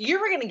Reckless, you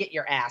were gonna get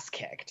your ass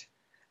kicked.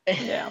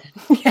 Yeah.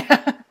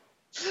 Yeah.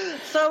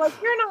 So like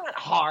you're not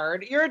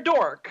hard, you're a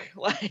dork.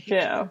 Like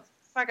Yeah.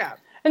 fuck up.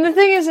 And the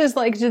thing is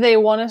like, do they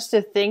want us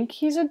to think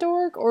he's a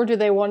dork, or do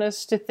they want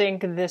us to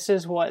think this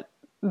is what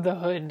the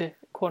hood,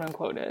 quote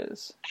unquote,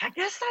 is? I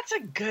guess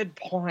that's a good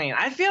point.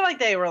 I feel like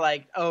they were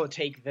like, oh,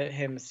 take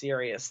him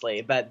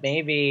seriously, but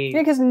maybe... Yeah,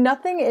 because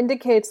nothing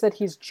indicates that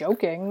he's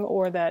joking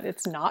or that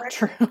it's not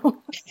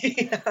true.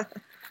 Yeah.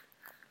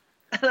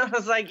 And I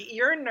was like,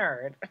 you're a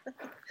nerd.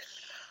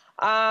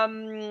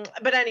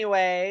 But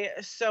anyway,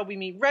 so we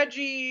meet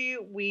Reggie,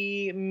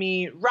 we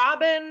meet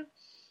Robin,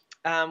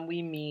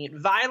 we meet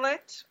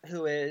Violet,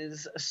 who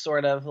is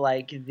sort of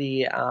like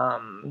the, I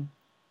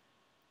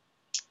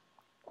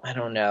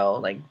don't know,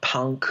 like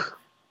punk,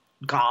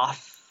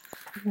 goth.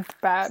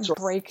 Bad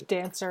break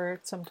dancer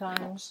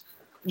sometimes.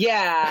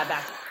 Yeah,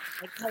 that's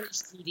like kind of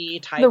CD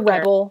type. The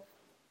rebel.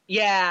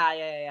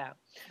 Yeah.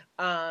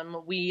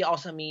 We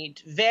also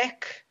meet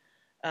Vic.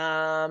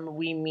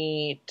 We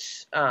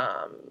meet,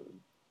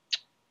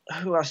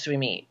 who else do we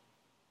meet?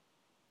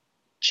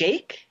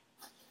 Jake?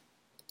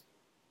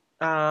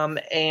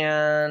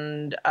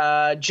 And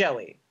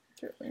Joey.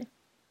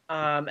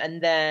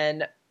 And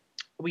then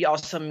we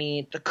also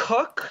meet the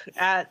cook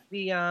at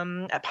the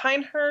at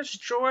Pinehurst,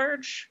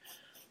 George,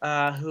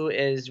 who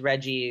is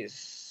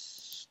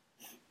Reggie's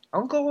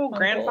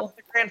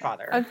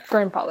grandfather.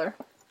 Grandfather.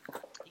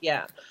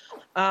 Yeah.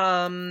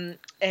 And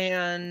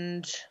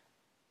am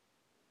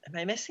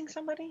I missing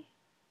somebody?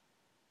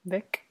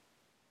 Vic,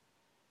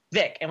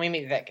 and we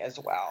meet Vic as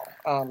well,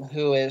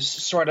 who is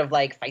sort of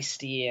like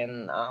feisty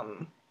and I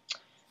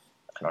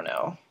don't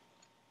know,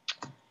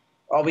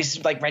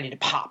 always like ready to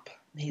pop.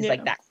 He's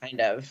like that kind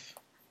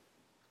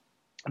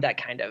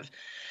of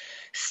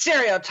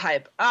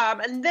stereotype.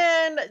 And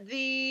then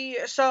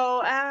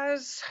so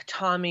as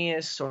Tommy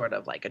is sort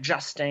of like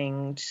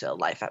adjusting to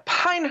life at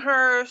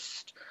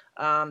Pinehurst,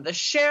 the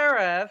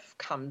sheriff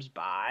comes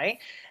by,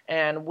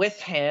 and with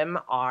him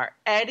are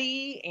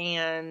Eddie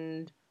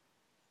and,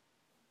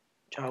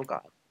 oh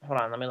God, hold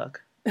on, let me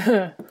look.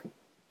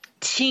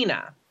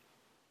 Tina,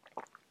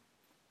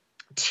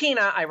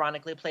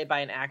 ironically played by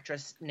an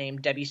actress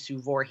named Debbie Sue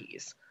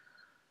Voorhees.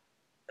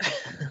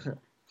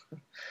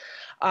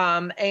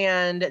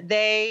 And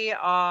they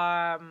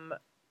are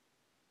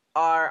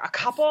a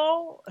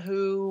couple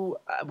who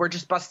were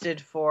just busted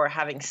for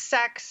having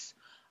sex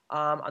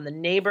on the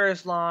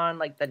neighbor's lawn,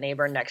 like the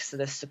neighbor next to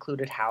this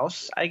secluded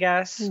house, I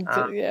guess.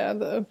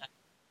 The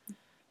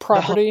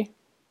property.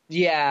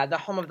 The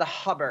home of the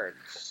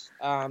Hubbards.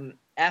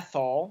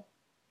 Ethel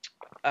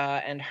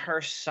and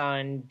her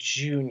son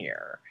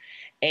Junior.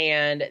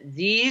 And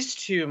these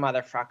two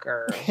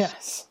motherfuckers,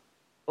 yes,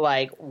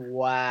 like,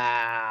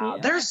 wow.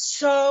 They're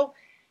so...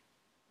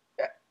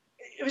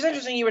 It was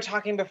interesting, you were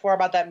talking before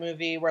about that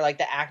movie where, like,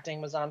 the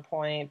acting was on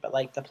point, but,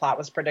 like, the plot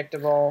was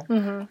predictable.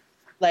 Mm-hmm.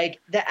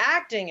 Like, the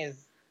acting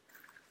is,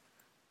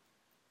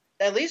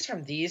 at least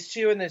from these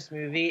two in this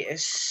movie,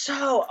 is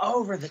so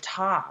over the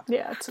top.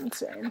 Yeah, it's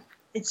insane.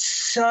 It's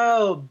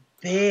so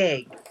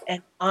big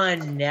and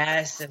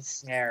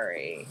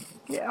unnecessary.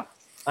 Yeah.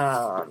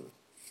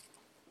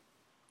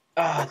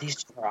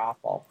 These two are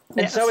awful.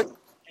 And so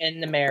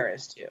and the mayor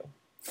is too.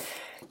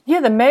 Yeah,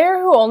 the mayor,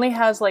 who only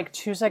has like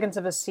 2 seconds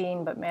of a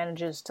scene but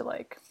manages to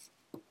like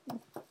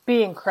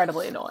be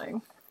incredibly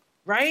annoying.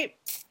 Right?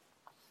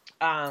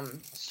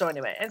 So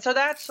anyway, and so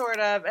that's sort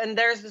of, and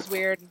there's this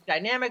weird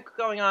dynamic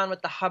going on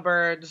with the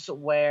Hubbards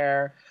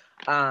where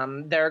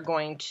they're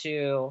going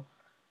to,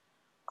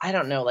 I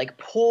don't know, like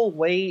pull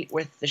weight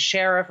with the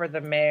sheriff or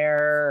the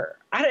mayor.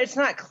 It's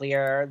not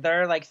clear.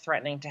 They're like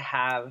threatening to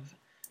have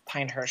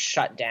Pinehurst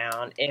shut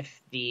down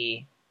if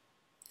the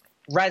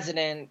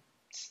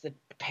residents, the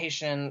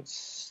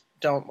patients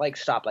don't like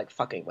stop like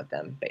fucking with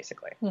them,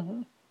 basically.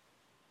 Mm-hmm.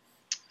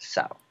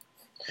 So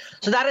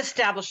that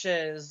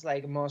establishes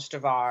like most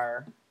of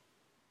our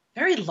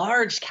very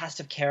large cast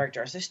of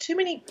characters. There's too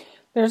many.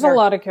 There's a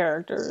lot of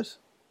characters.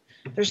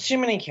 There's too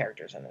many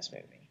characters in this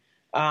movie.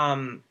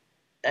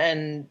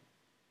 And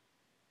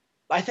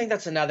I think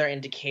that's another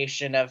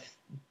indication of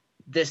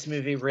this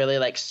movie really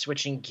like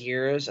switching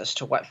gears as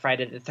to what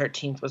Friday the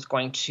 13th was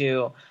going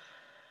to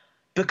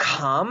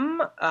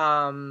become.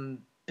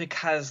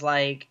 Because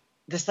like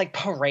this like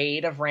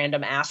parade of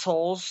random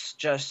assholes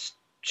just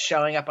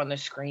showing up on the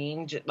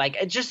screen, like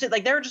it just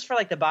like they were just for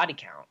like the body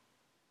count,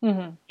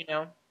 you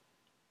know.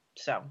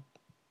 So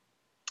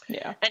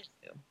yeah.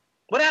 Anywho,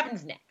 what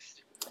happens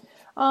next?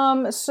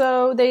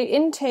 So they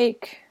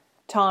intake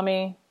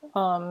Tommy.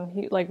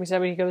 He, like we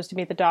said, when he goes to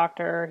meet the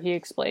doctor, he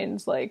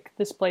explains like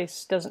this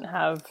place doesn't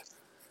have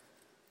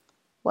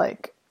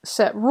like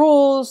set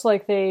rules,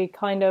 like they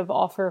kind of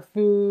offer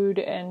food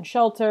and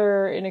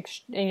shelter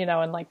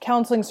and like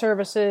counseling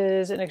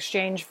services in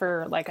exchange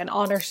for like an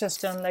honor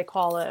system, they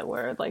call it,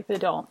 where like they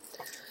don't,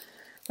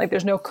 like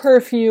there's no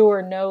curfew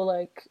or no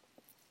like,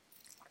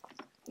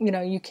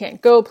 you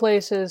can't go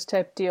places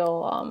type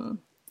deal.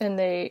 And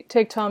they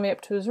take Tommy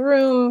up to his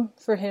room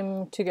for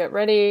him to get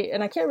ready.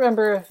 And I can't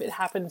remember if it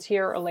happens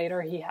here or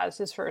later. He has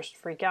his first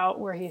freak out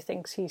where he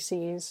thinks he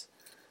sees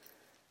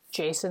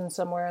Jason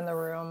somewhere in the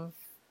room.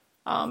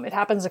 It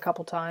happens a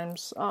couple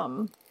times.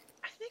 I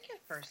think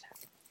it first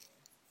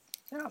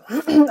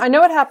happened. Yeah. I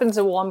know it happens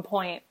at one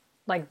point,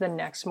 like the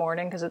next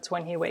morning, because it's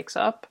when he wakes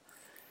up.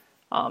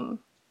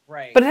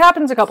 Right. But it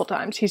happens a couple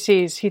times. He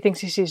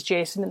thinks he sees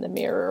Jason in the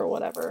mirror or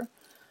whatever.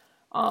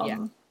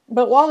 Yeah.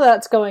 But while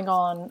that's going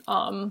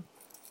on,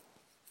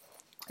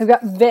 we've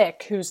got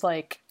Vic, who's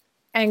like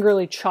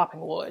angrily chopping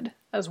wood,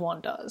 as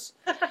one does.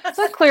 It's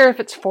not clear if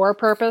it's for a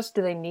purpose.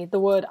 Do they need the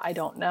wood? I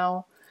don't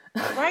know.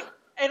 Right.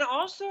 And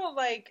also,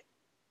 like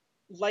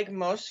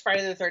most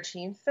Friday the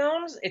 13th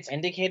films, it's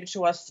indicated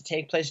to us to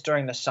take place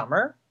during the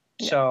summer.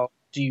 Yeah. So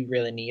do you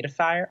really need a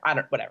fire?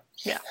 Whatever.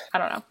 Yeah, I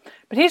don't know.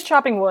 But he's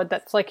chopping wood.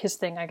 That's like his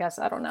thing, I guess.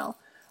 I don't know.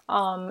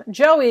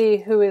 Joey,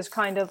 who is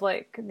kind of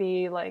like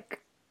the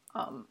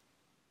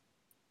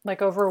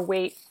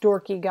overweight,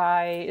 dorky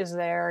guy, is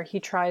there. He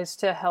tries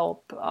to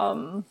help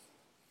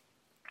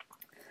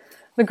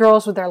the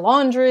girls with their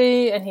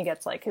laundry, and he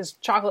gets like his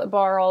chocolate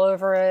bar all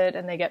over it,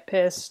 and they get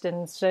pissed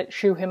and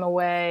shoo him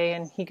away,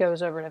 and he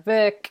goes over to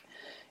Vic,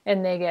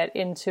 and they get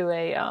into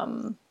a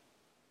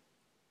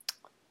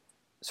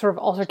sort of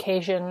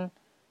altercation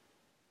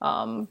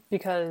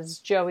because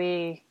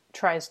Joey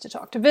tries to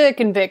talk to Vic,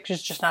 and Vic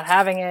is just not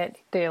having it.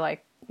 They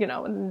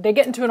they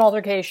get into an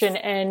altercation,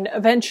 and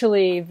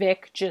eventually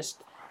Vic just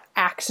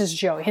axes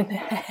Joey in the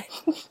head.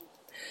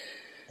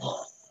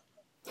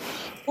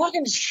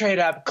 Fucking straight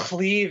up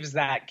cleaves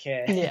that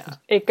kid. Yeah.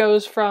 It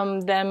goes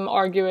from them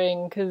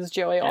arguing because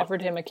Joey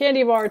offered him a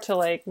candy bar to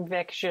like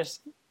Vic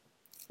just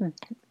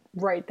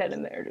right then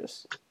and there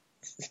just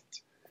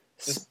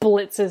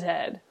splits his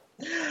head.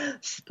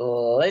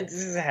 Splits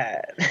his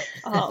head.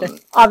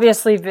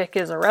 Obviously Vic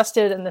is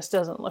arrested, and this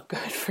doesn't look good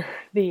for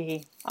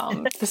the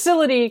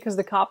facility because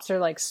the cops are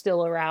like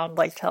still around,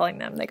 like telling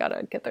them they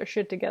gotta get their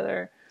shit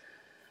together.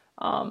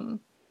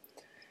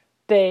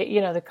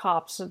 The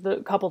cops,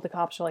 a couple of the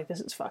cops are like,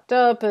 this is fucked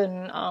up.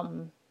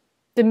 And,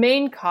 the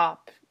main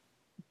cop,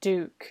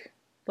 Duke,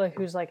 like,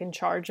 who's like in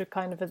charge of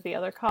kind of the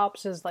other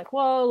cops, is like,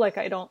 well, like,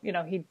 I don't,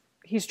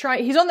 he's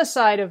on the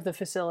side of the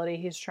facility.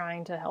 He's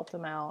trying to help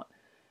them out.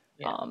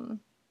 Yeah.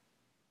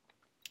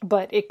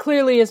 But it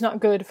clearly is not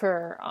good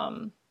for,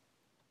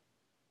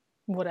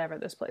 whatever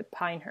this place,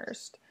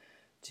 Pinehurst,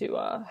 to,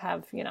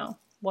 have,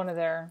 one of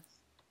their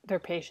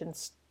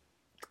patients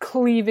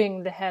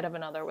cleaving the head of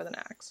another with an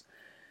axe.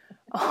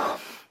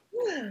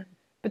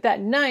 But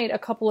that night, a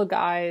couple of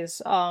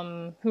guys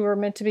who are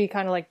meant to be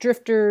kind of like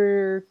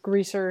drifter,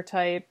 greaser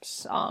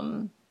types.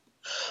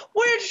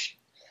 Which,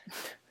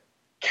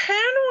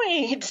 can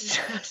we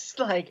just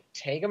like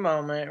take a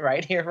moment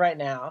right here, right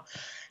now,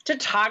 to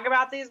talk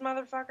about these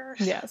motherfuckers?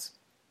 Yes.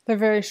 They're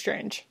very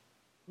strange.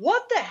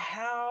 What the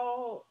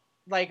hell,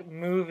 like,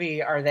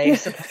 movie are they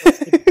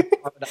supposed to be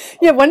part of?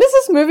 Yeah, when is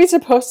this movie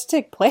supposed to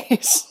take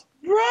place?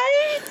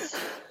 Right?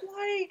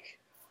 Like,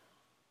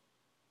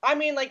 I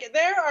mean, like,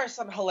 there are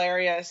some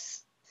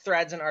hilarious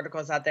threads and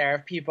articles out there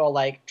of people,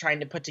 like,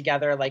 trying to put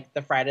together, like,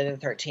 the Friday the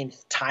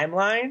 13th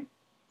timeline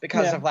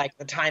because of, like,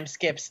 the time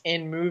skips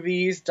in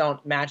movies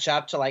don't match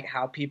up to, like,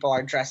 how people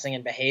are dressing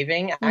and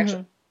behaving.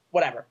 Actually,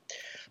 whatever.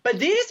 But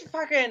these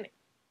fucking,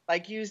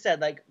 like you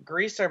said, like,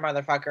 greaser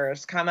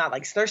motherfuckers come out,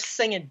 like, they're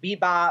singing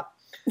bebop,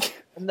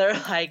 and they're,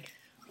 like,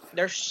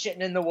 they're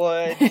shitting in the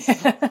woods.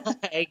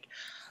 Like,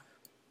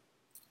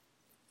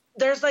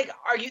 there's like,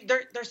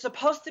 they're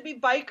supposed to be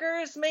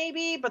bikers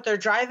maybe, but they're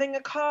driving a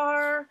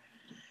car.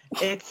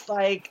 It's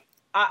like,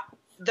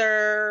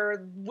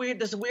 they're weird,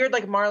 this weird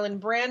like Marlon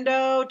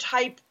Brando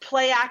type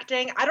play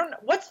acting. I don't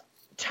know.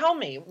 Tell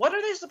me, what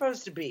are they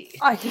supposed to be?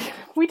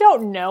 We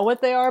don't know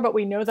what they are, but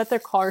we know that their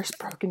car's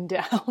broken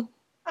down.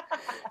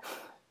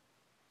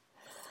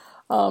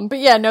 But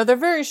yeah, no, they're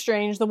very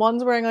strange. The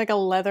one's wearing like a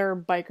leather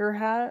biker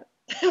hat,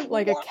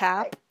 like a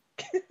cap.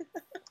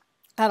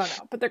 I don't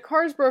know, but their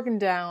car's broken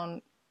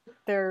down.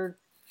 They're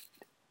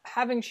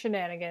having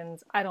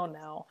shenanigans. I don't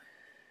know.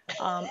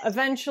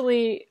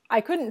 Eventually,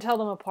 I couldn't tell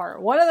them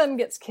apart. One of them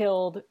gets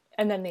killed,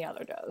 and then the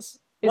other does.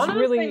 It's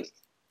really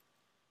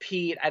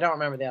Pete. I don't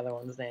remember the other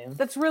one's name.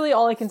 That's really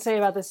all I can say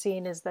about the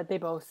scene is that they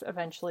both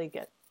eventually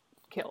get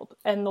killed,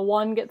 and the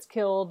one gets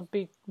killed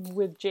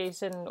with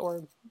Jason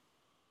or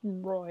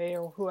Roy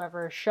or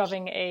whoever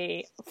shoving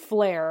a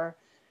flare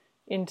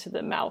into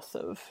the mouth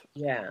of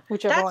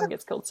whichever one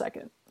gets killed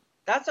second.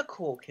 That's a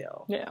cool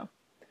kill. Yeah.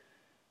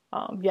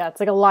 It's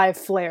like a live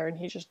flare, and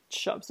he just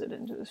shoves it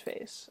into his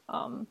face.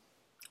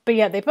 But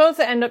yeah, they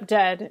both end up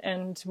dead,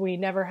 and we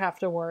never have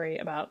to worry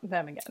about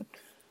them again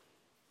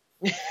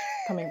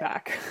coming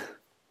back.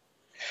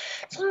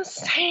 So I'm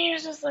saying,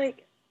 it's just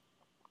like,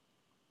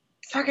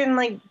 fucking,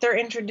 like, they're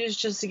introduced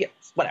just to get,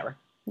 whatever.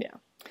 Yeah.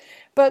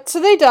 But, so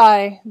they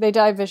die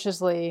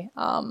viciously,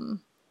 and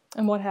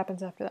what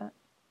happens after that?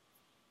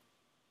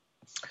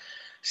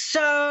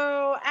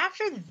 So,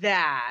 after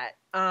that,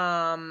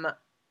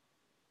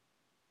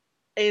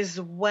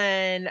 is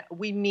when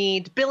we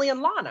meet Billy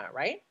and Lana,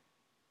 right?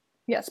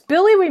 Yes,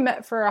 Billy we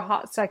met for a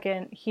hot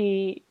second.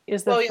 He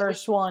is the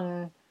first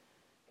one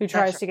who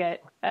tries to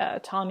get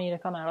Tommy to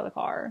come out of the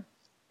car.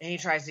 And he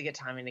tries to get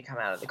Tommy to come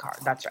out of the car.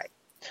 That's right.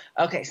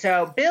 Okay,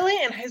 so Billy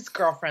and his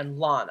girlfriend,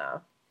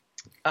 Lana,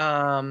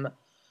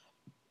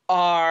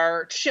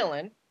 are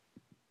chilling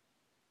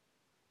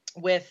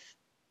with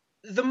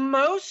the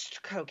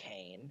most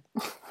cocaine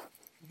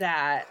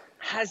that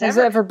has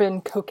ever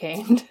been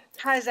cocained.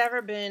 Has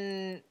ever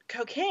been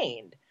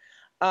cocained.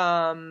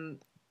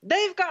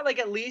 They've got, like,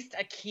 at least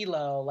a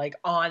kilo, like,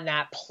 on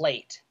that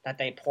plate that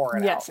they pour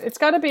it out. Yes, it's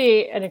got to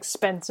be an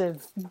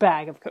expensive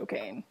bag of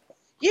cocaine.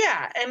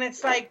 Yeah, and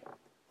it's like,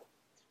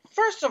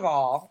 first of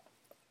all,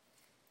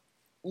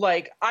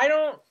 like,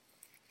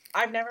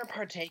 I've never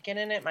partaken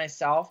in it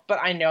myself, but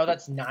I know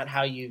that's not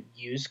how you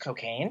use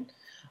cocaine.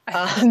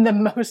 In the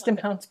most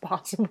amounts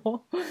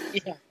possible.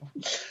 Yeah,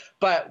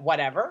 but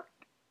whatever.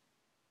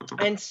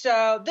 And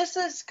so this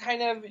is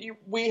kind of,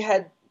 we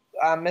had,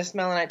 Miss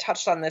Mel and I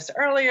touched on this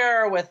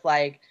earlier with,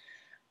 like,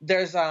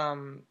 there's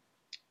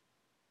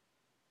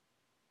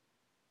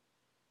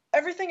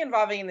everything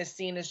involving in this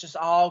scene is just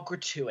all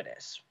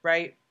gratuitous,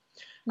 right?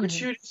 Mm-hmm.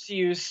 Gratuitous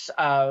use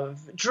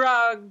of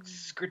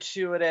drugs,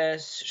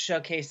 gratuitous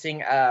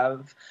showcasing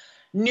of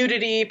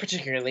nudity,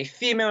 particularly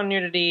female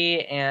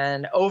nudity,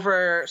 and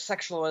over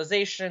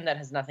sexualization that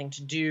has nothing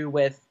to do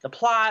with the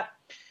plot.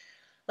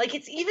 Like,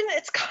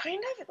 it's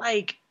kind of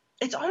like,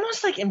 it's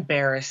almost like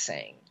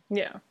embarrassing.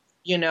 Yeah.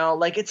 You know,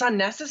 like, it's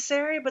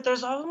unnecessary, but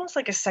there's almost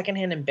like a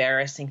secondhand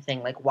embarrassing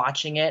thing, like,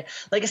 watching it.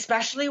 Like,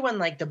 especially when,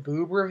 like, the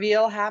boob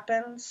reveal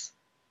happens.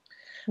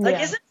 Like,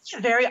 isn't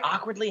it very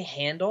awkwardly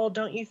handled,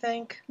 don't you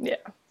think? Yeah.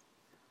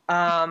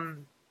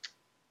 And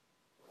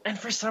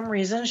for some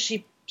reason,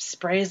 she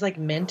sprays, like,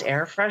 mint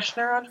air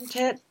freshener on her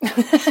tit.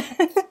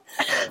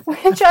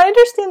 Which I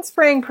understand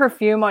spraying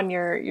perfume on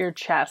your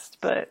chest,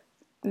 but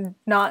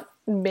not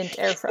mint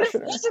air freshener.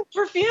 It wasn't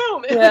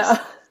perfume.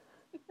 Yeah.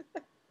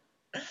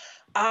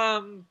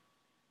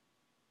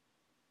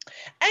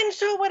 And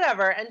so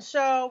whatever. And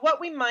so what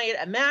we might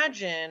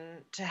imagine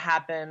to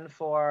happen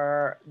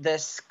for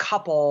this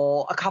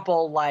couple, a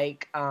couple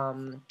like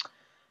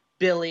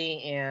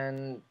Billy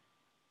and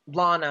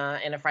Lana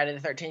in a Friday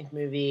the 13th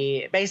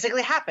movie,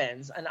 basically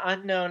happens. An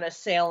unknown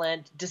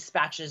assailant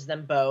dispatches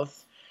them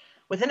both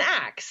with an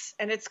axe.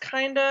 And it's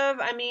kind of,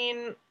 I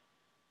mean,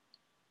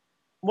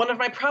 one of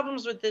my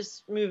problems with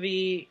this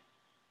movie,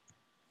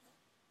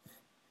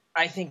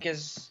 I think,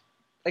 is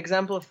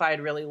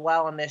exemplified really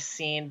well in this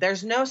scene.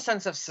 There's no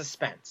sense of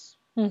suspense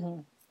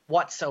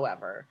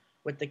whatsoever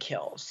with the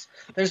kills.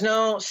 There's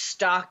no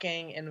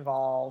stalking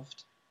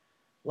involved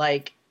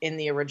like in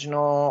the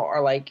original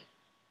or like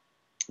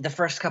the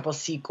first couple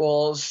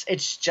sequels.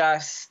 It's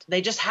just,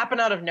 they just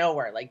happen out of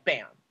nowhere, like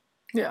bam.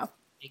 Yeah.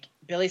 Like,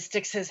 Billy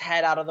sticks his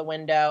head out of the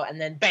window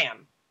and then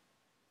bam.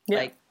 Yeah.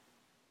 Like,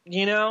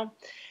 you know?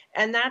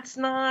 And that's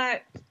not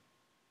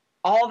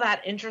all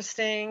that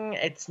interesting.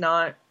 It's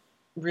not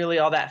really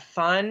all that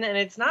fun, and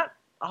it's not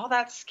all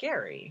that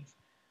scary.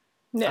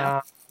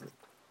 Yeah.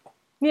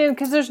 Yeah,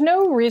 because there's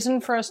no reason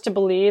for us to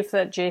believe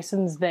that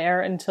Jason's there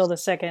until the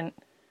second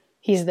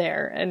he's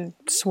there and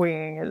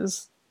swinging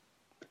his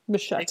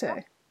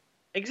machete.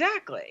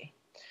 Exactly.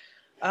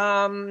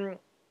 So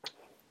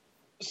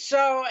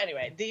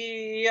anyway,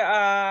 the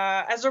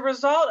as a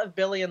result of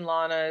Billy and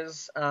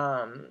Lana's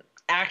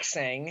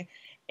axing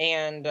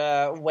and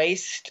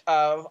waste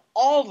of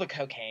all the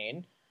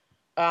cocaine,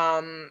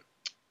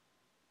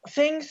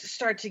 things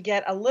start to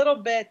get a little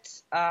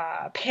bit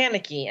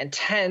panicky and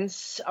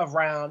tense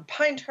around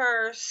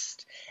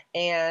Pinehurst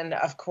and,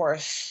 of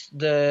course,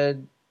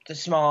 the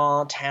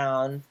small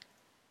town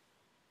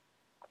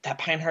that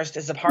Pinehurst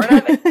is a part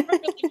of. It's never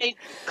really made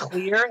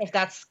clear if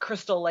that's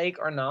Crystal Lake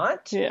or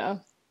not. Yeah.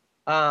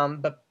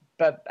 But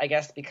I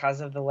guess because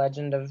of the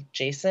legend of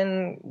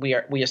Jason, we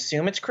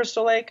assume it's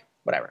Crystal Lake.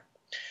 Whatever.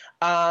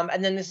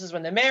 And then this is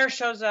when the mayor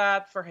shows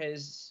up for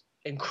his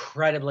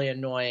incredibly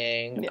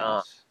annoying,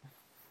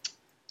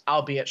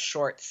 albeit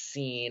short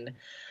scene,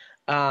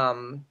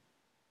 in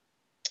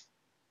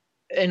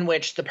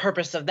which the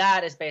purpose of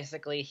that is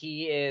basically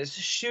he is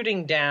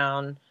shooting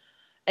down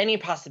any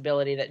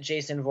possibility that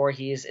Jason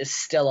Voorhees is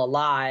still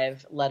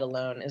alive, let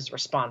alone is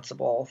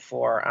responsible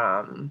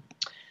for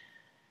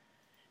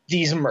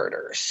these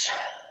murders.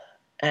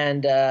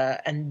 And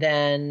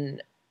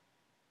then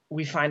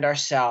we find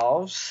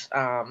ourselves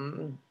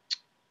in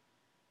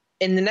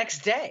the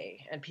next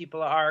day, and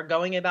people are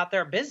going about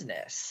their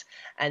business.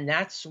 And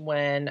that's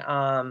when,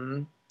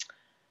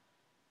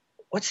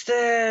 what's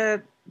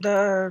the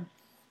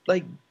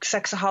like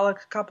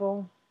sexaholic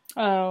couple?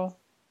 Oh.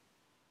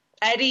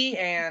 Eddie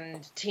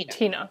and Tina.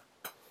 Tina.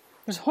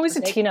 There's always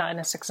a Tina in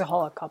a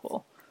sexaholic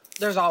couple.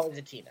 There's always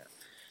a Tina.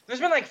 There's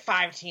been like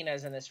 5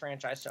 Tinas in this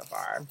franchise so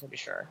far, I'm pretty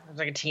sure. There's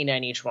like a Tina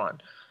in each one.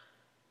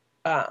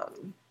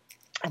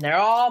 And they're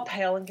all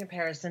pale in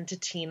comparison to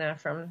Tina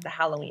from the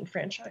Halloween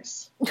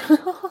franchise.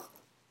 Oh,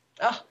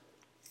 I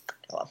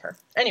love her.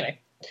 Anyway,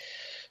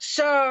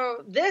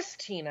 so this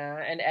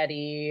Tina and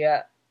Eddie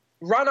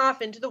run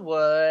off into the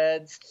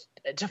woods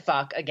to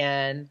fuck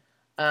again.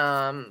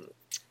 And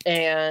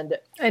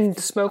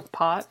smoke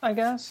pot, I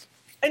guess.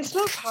 And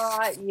smoke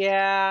pot,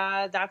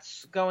 yeah,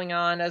 that's going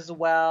on as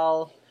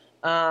well.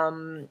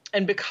 And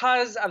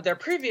because of their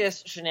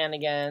previous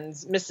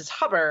shenanigans, Mrs.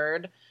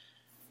 Hubbard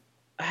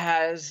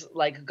has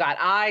like got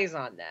eyes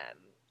on them,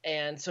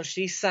 and so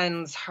she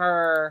sends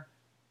her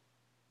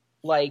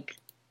like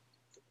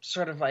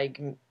sort of like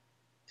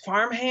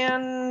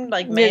farmhand,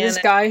 like man, this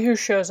guy who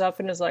shows up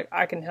and is like,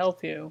 I can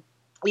help you.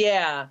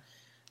 Yeah,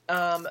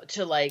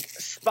 to like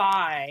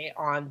spy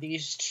on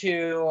these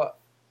two,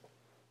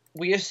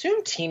 we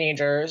assume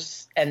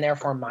teenagers and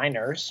therefore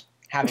minors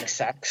having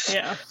sex.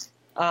 Yeah.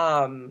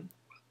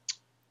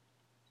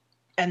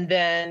 And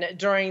then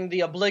during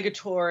the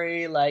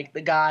obligatory, like,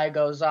 the guy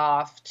goes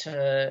off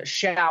to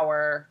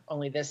shower,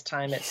 only this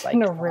time it's like...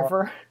 In a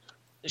river.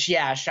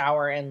 Yeah,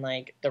 shower in,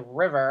 like, the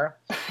river.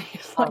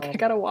 He's like, I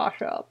gotta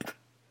wash up.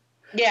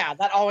 Yeah,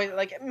 that always,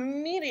 like,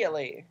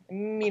 immediately.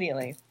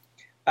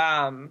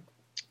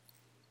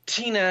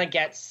 Tina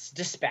gets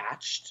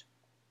dispatched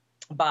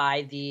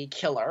by the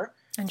killer.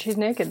 And she's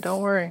naked,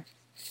 don't worry.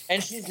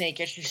 And she's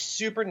naked. She's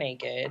super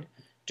naked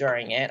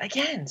during it.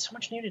 Again, so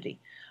much nudity.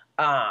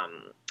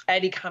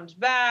 Eddie comes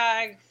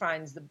back,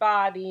 finds the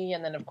body,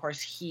 and then, of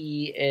course,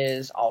 he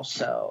is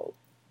also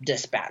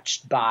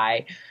dispatched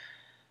by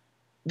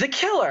the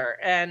killer.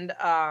 And,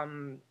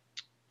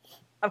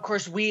 of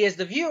course, we as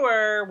the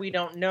viewer, we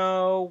don't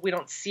know, we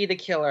don't see the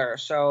killer.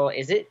 So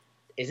is it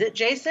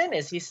Jason?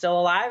 Is he still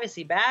alive? Is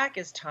he back?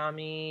 Is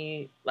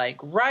Tommy, like,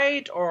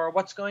 right? Or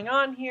what's going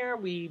on here?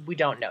 We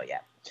don't know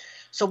yet.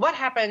 So what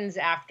happens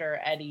after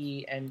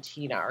Eddie and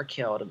Tina are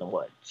killed in the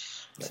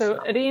woods? So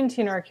Eddie and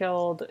Tina are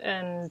killed,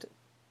 and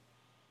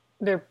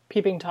their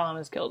peeping Tom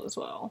is killed as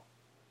well.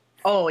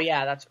 Oh,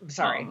 yeah,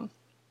 sorry.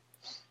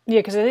 Yeah,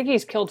 because I think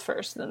he's killed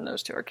first, then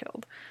those two are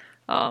killed.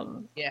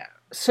 Yeah.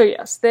 So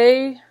yes,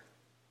 they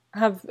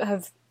have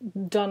been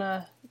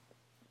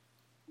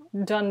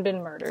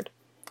murdered.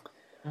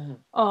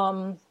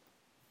 Mm-hmm.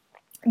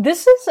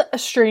 This is a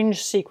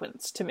strange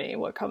sequence to me.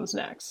 What comes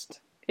next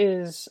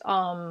is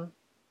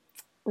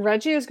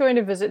Reggie is going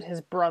to visit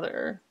his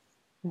brother,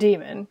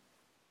 Demon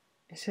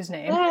is his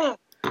name. Oh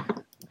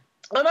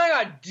my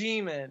god,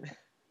 Demon.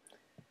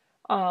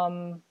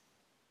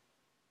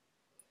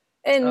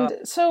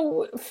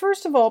 So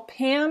first of all,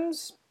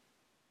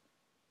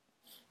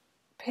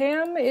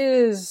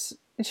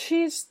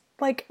 she's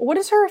like, what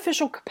is her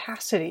official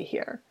capacity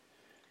here?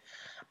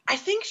 I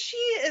think she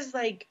is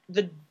like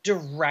the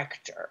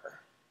director.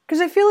 Because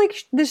I feel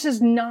like this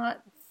is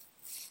not...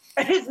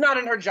 It's not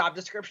in her job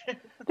description.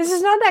 This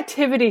is not an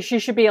activity she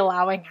should be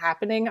allowing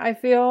happening, I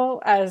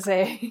feel, as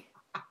a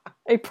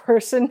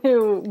person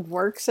who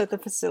works at the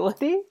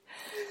facility.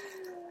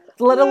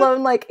 Let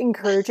alone, like,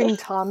 encouraging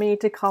Tommy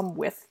to come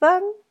with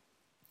them.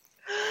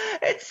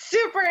 It's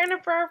super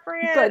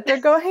inappropriate. But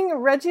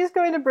Reggie's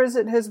going to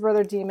visit his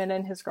brother Demon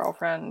and his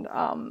girlfriend,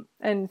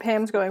 and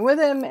Pam's going with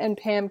him, and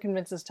Pam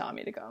convinces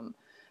Tommy to come.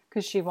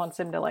 Because she wants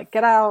him to, like,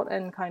 get out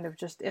and kind of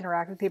just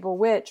interact with people,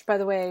 which, by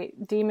the way,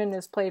 Demon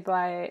is played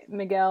by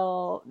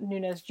Miguel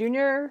Nunes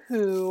Jr.,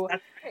 who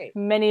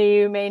many of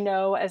you may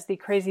know as the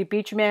crazy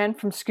beach man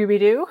from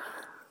Scooby-Doo.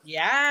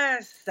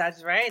 Yes,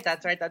 that's right.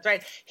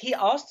 He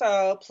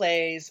also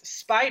plays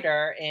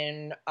Spider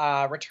in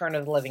Return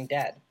of the Living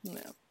Dead.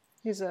 Yeah.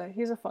 He's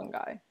a fun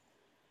guy.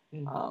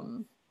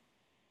 Mm-hmm.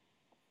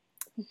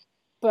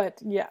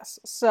 But, yes,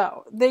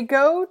 so they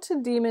go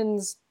to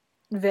Demon's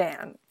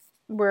van,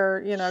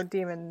 where, you know,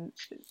 Demon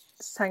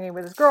is hanging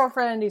with his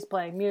girlfriend, he's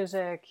playing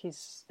music,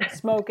 he's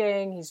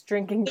smoking, he's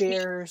drinking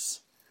beers.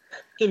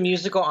 The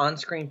musical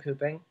on-screen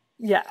pooping.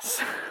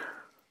 Yes.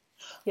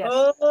 Yes.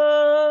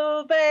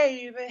 Oh,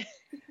 baby.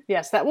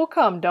 Yes, that will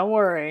come, don't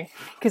worry,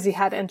 because he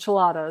had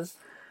enchiladas.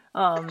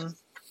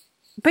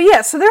 But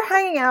yeah, so they're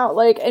hanging out,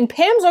 like, and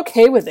Pam's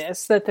okay with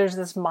this, that there's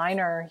this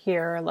minor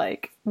here,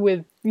 like,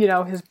 with, you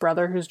know, his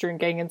brother who's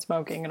drinking and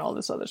smoking and all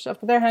this other stuff,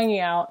 but they're hanging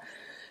out.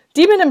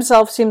 Demon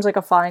himself seems like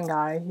a fine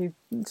guy. He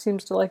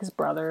seems to like his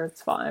brother.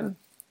 It's fine.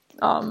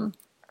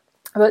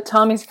 But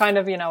Tommy's kind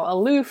of, you know,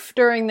 aloof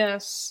during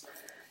this,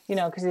 you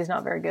know, because he's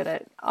not very good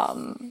at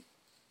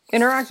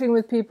interacting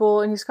with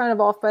people, and he's kind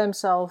of off by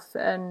himself,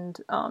 and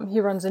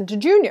he runs into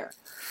Junior,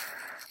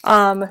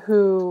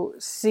 who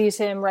sees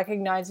him,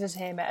 recognizes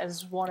him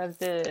as one of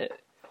the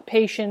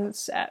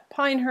patients at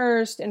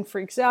Pinehurst, and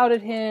freaks out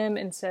at him,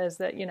 and says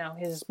that, you know,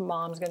 his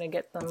mom's going to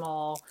get them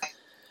all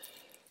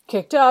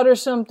kicked out or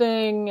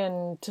something,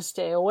 and to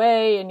stay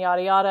away, and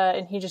yada yada,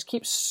 and he just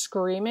keeps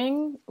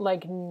screaming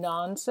like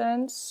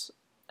nonsense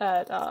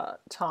at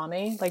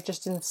Tommy, like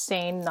just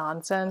insane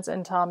nonsense,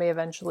 and Tommy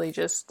eventually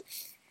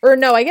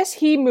I guess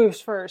he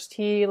moves first.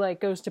 He like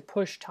goes to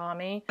push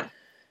Tommy,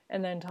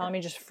 And then Tommy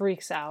just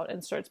freaks out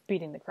and starts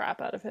beating the crap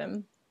out of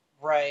him.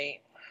 Right.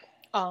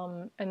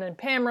 And then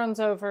Pam runs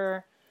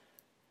over,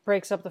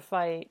 breaks up the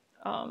fight.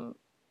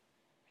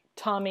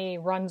 Tommy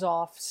runs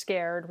off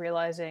scared,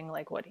 realizing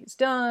like what he's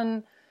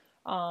done.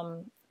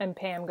 And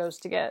Pam goes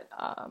to get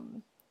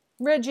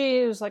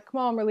Reggie, who's like, come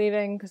on, we're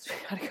leaving because we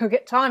gotta go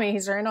get Tommy.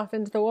 He's ran off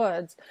into the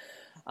woods.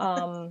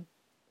 And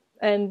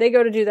they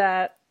go to do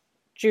that.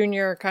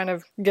 Junior kind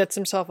of gets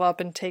himself up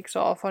and takes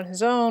off on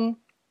his own,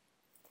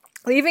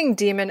 leaving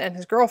Demon and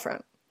his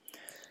girlfriend.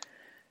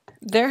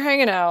 They're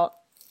hanging out,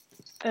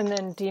 and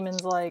then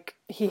Demon's like,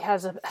 he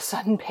has a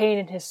sudden pain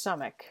in his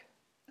stomach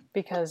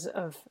because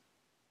of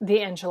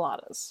the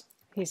enchiladas,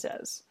 he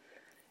says.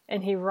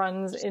 And he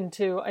runs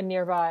into a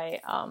nearby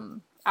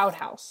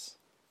outhouse.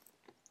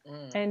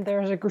 And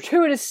there's a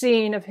gratuitous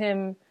scene of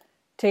him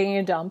taking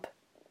a dump.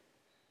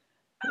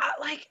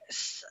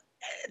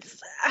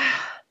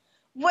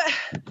 What?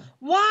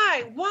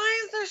 Why?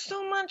 Why is there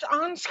so much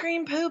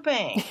on-screen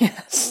pooping?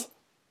 Yes.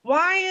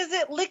 Why is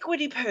it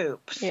liquidy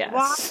poops? Yes.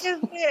 Why is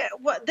it?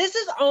 What? This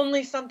is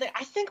only something.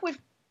 I think we've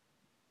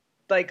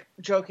like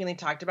jokingly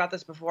talked about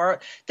this before.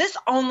 This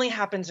only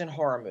happens in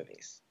horror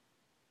movies.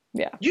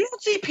 Yeah. You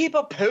don't see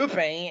people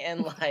pooping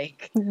in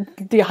like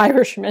The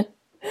Irishman.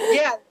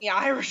 Yeah, The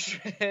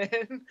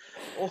Irishman,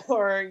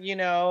 or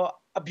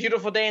A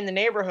Beautiful Day in the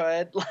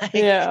Neighborhood. Like,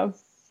 Yeah.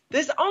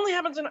 This only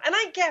happens in, and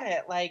I get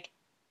it. Like,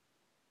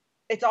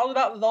 it's all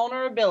about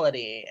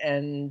vulnerability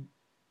and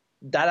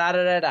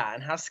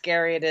and how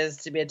scary it is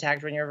to be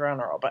attacked when you're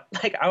vulnerable. But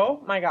like,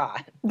 oh my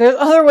god, There's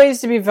other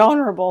ways to be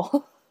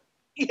vulnerable.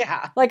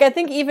 yeah, Like, I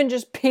think even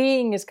just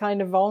peeing is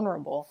kind of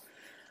vulnerable.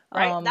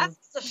 right.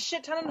 That's a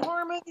shit ton in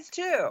horror movies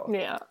too.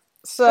 Yeah.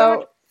 So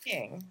much So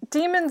peeing.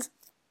 Demon's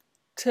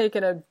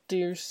taking a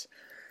deuce,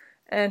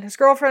 and his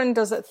girlfriend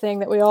does that thing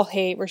that we all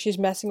hate where she's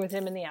messing with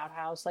him in the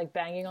outhouse, like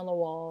banging on the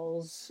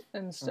walls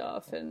and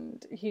stuff,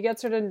 and he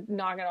gets her to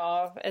knock it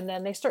off, and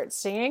then they start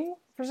singing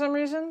for some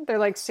reason. They're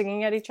like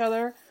singing at each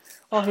other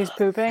while he's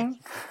pooping.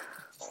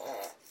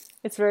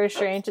 It's very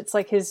strange. It's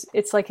like his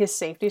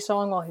safety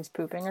song while he's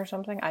pooping or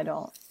something. I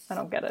don't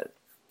get it.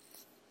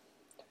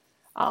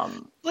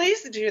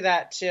 Please do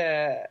that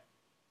to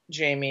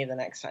Jamie the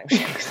next time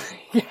she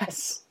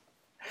Yes.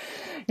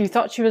 You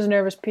thought she was a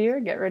nervous peer?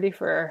 Get ready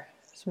for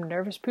some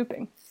nervous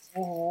pooping.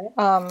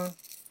 But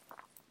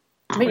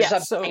yeah,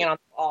 so banging on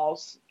the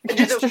walls.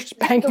 just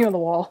banging on the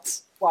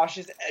walls. While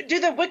she's do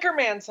the Wicker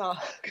Man song.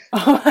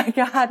 Oh my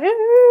god!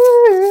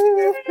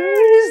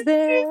 Who's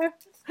there?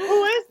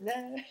 Who is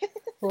there?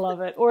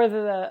 Love it. Or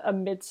a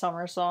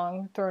Midsummer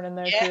song thrown in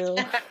there too.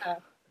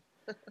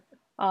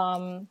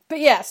 But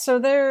yeah, so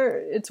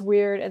it's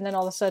weird, and then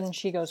all of a sudden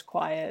she goes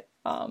quiet.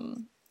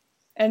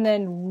 And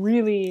then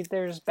really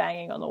there's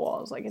banging on the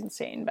walls, like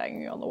insane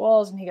banging on the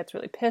walls, and he gets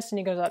really pissed and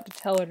he goes out to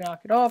tell her to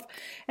knock it off,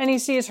 and he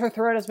sees her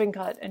throat has been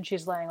cut and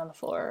she's laying on the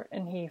floor,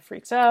 and he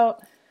freaks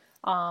out,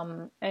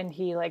 and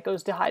he like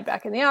goes to hide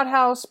back in the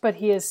outhouse, but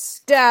he is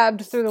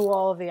stabbed through the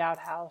wall of the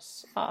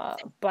outhouse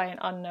by an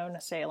unknown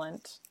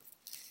assailant,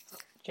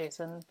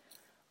 Jason,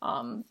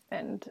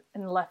 and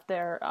left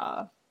there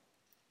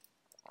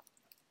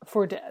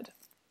for dead.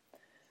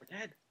 We're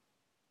dead.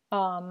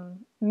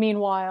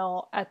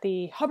 Meanwhile, at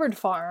the Hubbard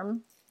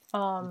farm,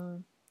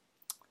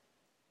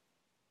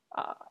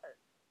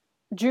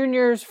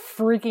 Junior's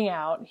freaking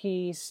out.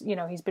 He's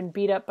been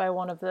beat up by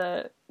one of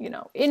the,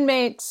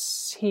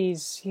 inmates.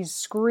 He's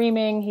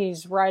screaming.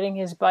 He's riding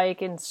his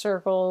bike in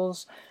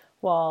circles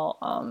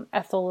while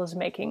Ethel is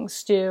making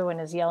stew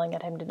and is yelling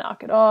at him to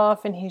knock it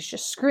off. And he's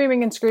just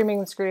screaming and screaming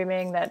and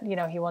screaming that,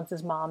 he wants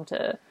his mom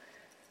to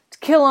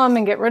kill him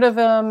and get rid of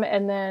him,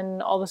 and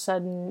then all of a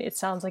sudden it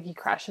sounds like he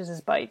crashes his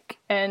bike,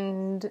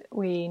 and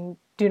we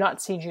do not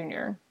see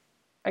Junior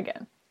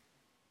again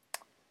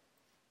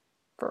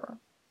for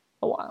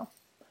a while.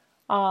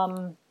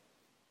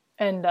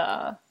 And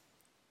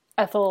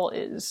Ethel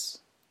is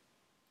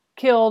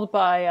killed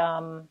by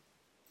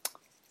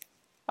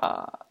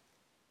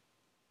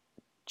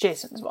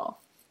Jason as well,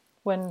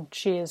 when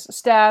she is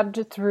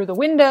stabbed through the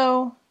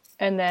window,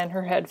 and then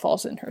her head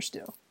falls in her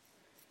stew.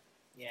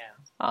 Yeah.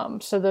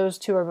 So those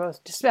two are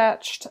both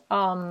dispatched.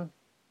 And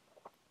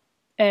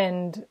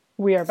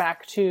we are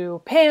back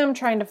to Pam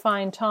trying to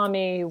find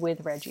Tommy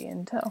with Reggie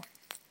in tow.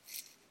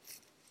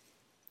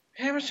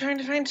 Pam is trying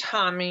to find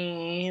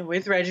Tommy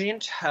with Reggie in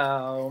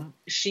tow.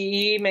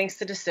 She makes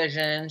the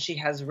decision. She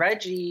has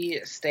Reggie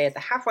stay at the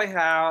halfway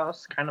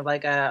house, kind of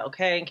like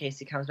okay, in case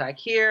he comes back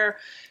here.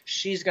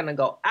 She's going to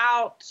go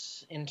out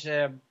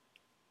into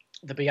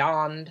the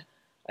beyond,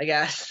 I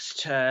guess,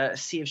 to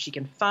see if she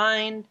can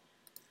find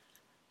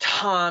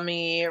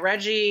Tommy.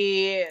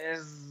 Reggie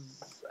is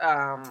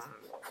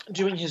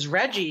doing his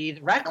Reggie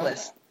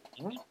reckless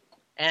thing.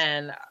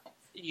 And,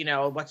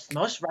 what's the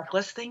most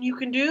reckless thing you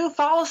can do?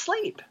 Fall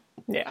asleep.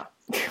 Yeah.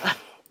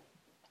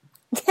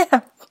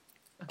 Yeah.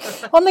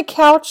 On the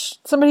couch,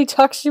 somebody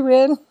tucks you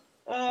in.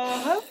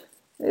 Uh-huh.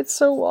 It's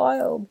so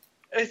wild.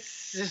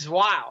 It's just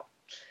wild.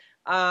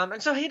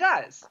 And so he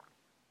does.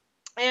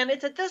 And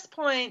it's at this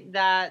point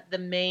that the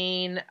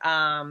main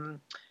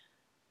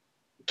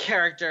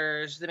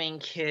characters, the main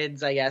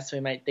kids, I guess we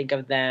might think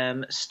of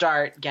them,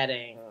 start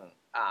getting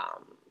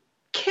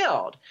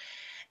killed.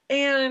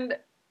 And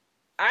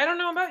I don't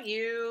know about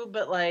you,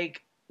 but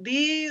like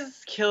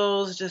these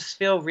kills just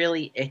feel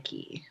really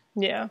icky.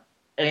 Yeah.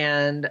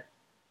 And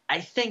I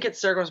think it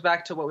circles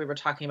back to what we were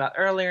talking about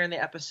earlier in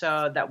the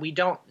episode, that we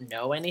don't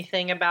know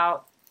anything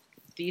about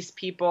these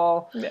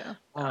people. Yeah.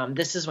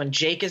 This is when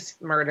Jake is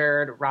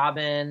murdered,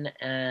 Robin,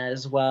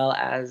 as well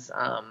as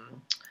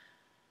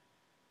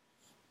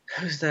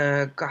who's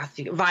the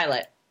gothic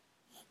Violet.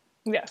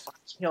 Yes.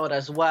 Killed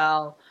as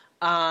well.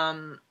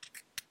 And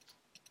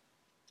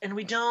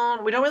we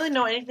don't really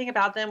know anything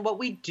about them. What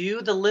we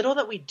do, the little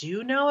that we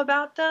do know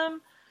about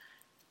them,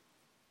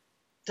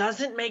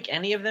 doesn't make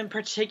any of them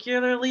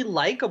particularly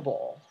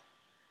likable.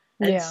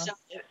 And so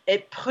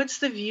it puts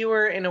the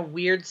viewer in a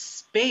weird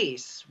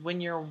space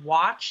when you're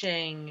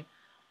watching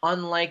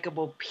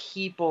unlikable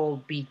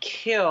people be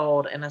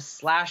killed in a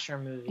slasher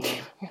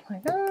movie. You're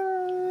like,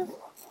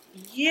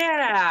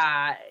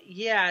 Yeah,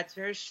 it's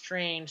very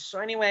strange. So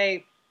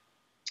anyway,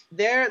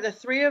 the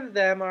three of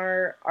them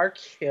are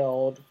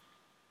killed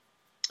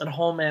in a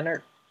whole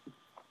manner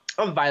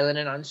of violent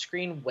and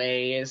on-screen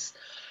ways.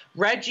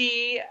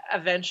 Reggie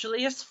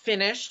eventually is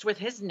finished with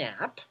his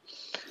nap.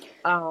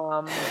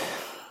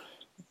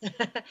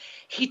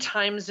 He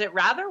times it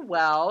rather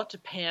well to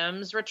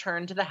Pam's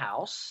return to the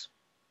house,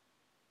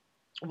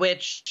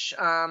 which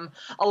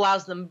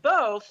allows them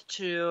both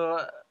to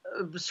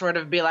sort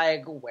of be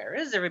like, where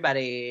is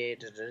everybody?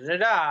 Da, da, da,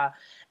 da,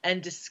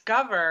 and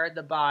discover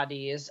the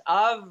bodies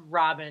of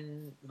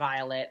Robin,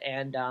 Violet,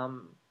 and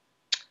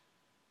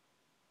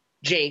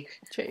Jake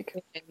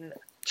in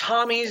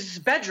Tommy's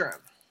bedroom.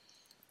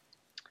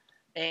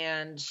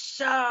 And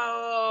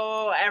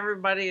so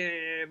everybody,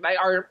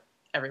 I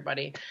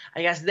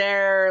guess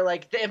they're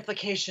like, the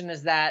implication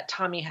is that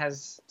Tommy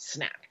has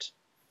snapped,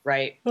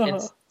 right?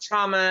 It's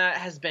trauma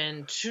has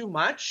been too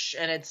much,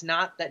 and it's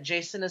not that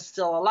Jason is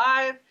still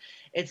alive.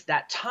 It's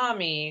that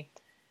Tommy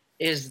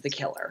is the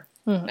killer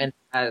and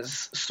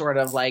has sort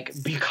of like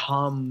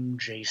become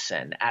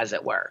Jason, as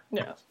it were.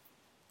 Yeah.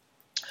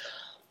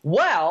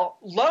 Well,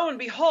 lo and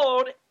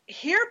behold,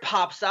 here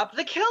pops up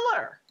the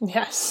killer.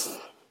 Yes.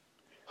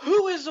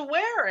 Who is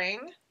wearing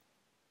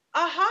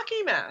a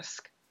hockey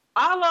mask,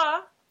 a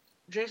la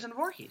Jason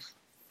Voorhees.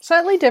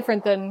 Slightly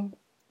different than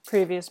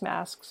previous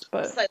masks,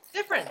 but slightly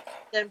different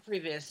than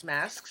previous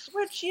masks,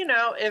 which, you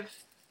know,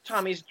 if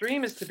Tommy's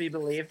dream is to be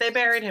believed, they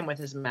buried him with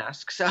his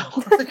mask, so.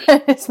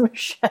 His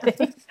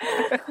machete.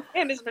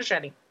 And his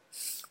machete.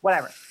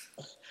 Whatever.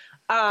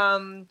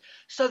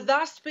 So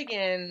thus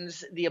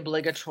begins the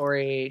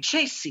obligatory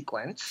chase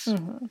sequence,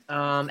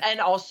 and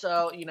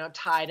also, you know,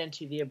 tied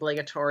into the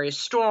obligatory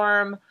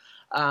storm.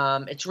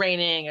 It's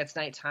raining, it's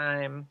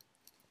nighttime.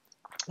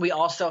 We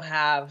also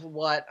have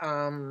what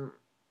I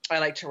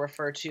like to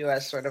refer to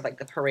as sort of like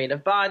the parade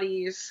of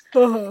bodies.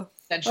 Oh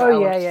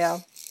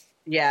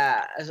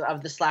yeah.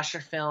 Of the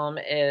slasher film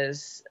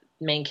is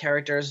main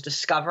characters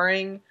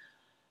discovering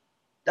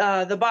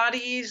the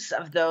bodies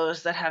of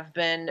those that have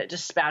been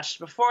dispatched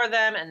before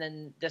them, and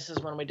then this is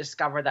when we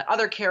discover that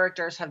other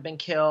characters have been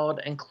killed,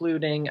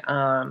 including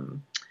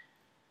the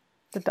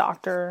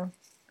doctor.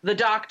 The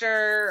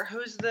doctor,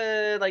 who's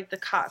the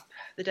cop,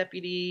 the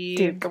deputy,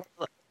 Duke.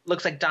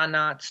 Looks like Don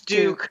Knotts,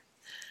 Duke.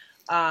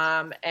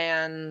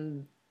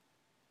 And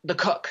the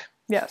cook.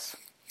 Yes.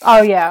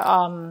 Oh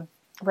yeah.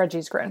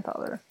 Reggie's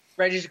grandfather.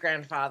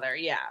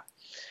 Yeah.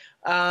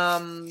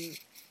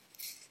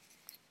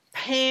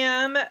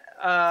 Pam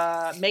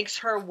makes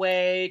her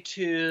way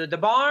to the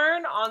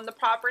barn on the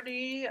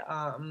property,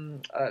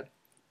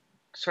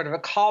 sort of a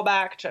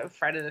callback to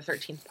Friday the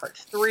 13th Part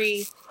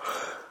 3,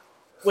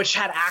 which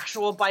had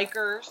actual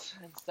bikers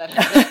instead of...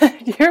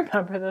 Do you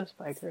remember those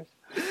bikers?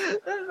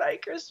 The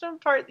bikers from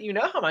Part... You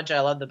know how much I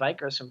love the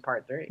bikers from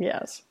Part 3.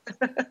 Yes.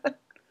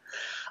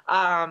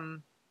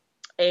 And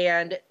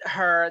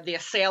the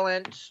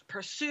assailant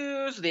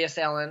pursues. The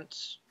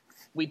assailant,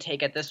 we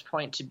take at this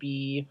point to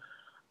be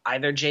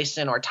either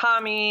Jason or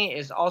Tommy,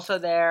 is also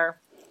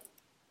there.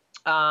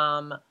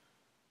 And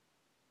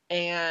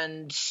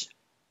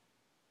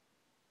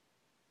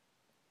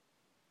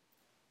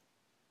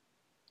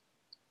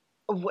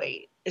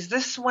wait, is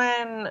this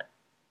when...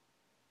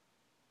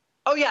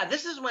 Oh yeah,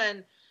 this is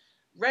when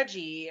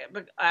Reggie,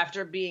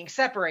 after being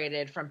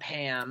separated from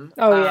Pam...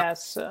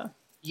 yes.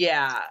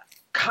 Yeah,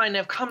 kind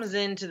of comes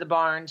into the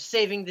barn,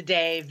 saving the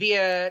day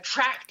via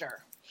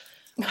tractor.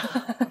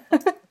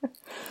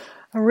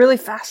 A really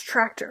fast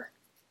tractor.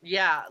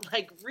 Yeah,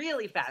 like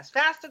really fast.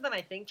 Faster than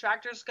I think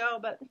tractors go,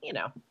 but, you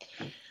know,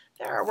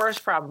 there are worse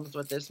problems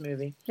with this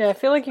movie. Yeah, I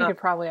feel like you could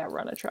probably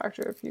outrun a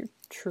tractor if you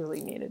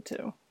truly needed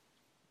to.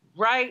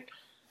 Right?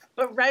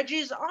 But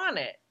Reggie's on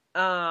it.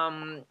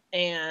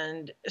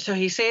 And so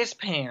he saves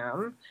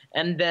Pam,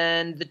 and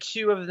then the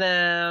two of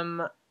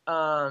them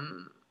are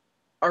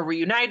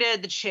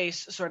reunited. The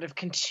chase sort of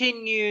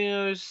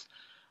continues.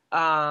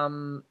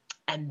 And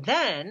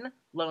then,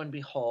 lo and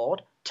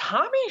behold,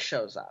 Tommy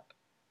shows up.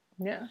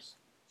 Yes.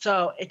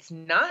 So it's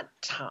not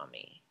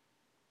Tommy.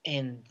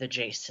 in the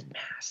Jason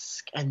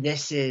mask. And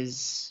this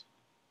is,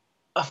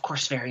 of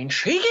course, very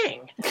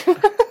intriguing.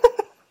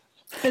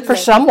 For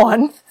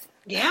someone.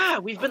 Yeah,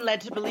 we've been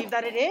led to believe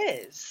that it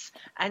is.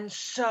 And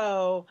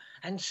so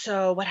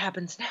what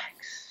happens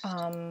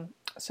next?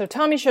 So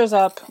Tommy shows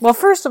up. Well,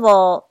 first of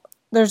all,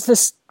 there's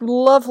this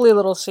lovely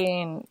little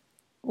scene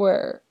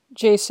where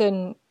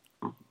Jason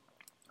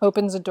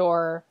opens a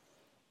door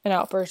and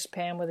out bursts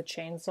Pam with a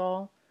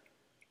chainsaw.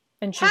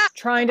 And she's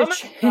trying to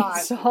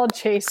chainsaw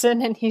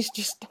Jason, and he's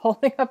just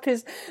holding up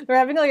his... They're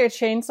having like a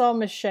chainsaw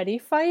machete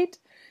fight.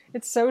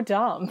 It's so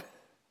dumb.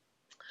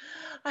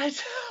 I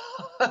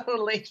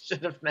totally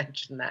should have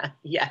mentioned that.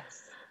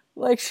 Yes.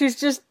 Like, she's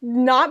just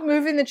not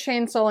moving the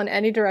chainsaw in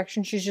any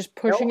direction. She's just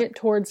pushing it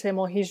towards him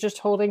while he's just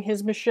holding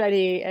his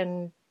machete,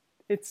 and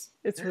it's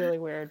really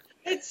weird.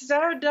 It's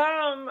so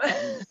dumb.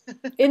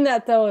 In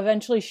that, though,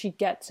 eventually she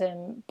gets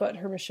him, but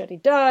her machete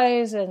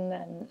dies, and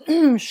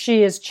then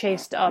she is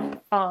chased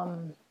up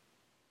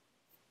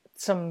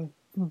some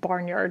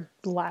barnyard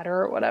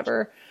ladder or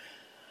whatever.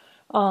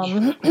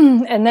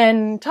 And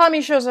then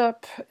Tommy shows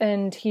up,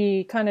 and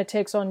he kind of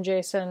takes on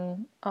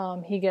Jason.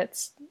 He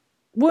gets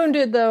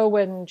wounded, though,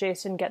 when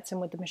Jason gets him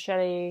with the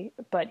machete,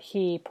 but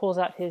he pulls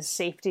out his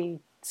safety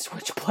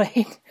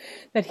switchblade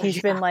that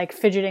he's been, like,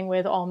 fidgeting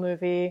with all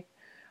movie,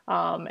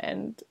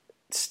 and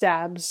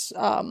stabs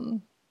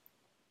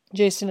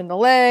Jason in the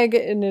leg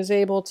and is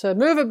able to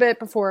move a bit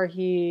before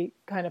he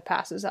kind of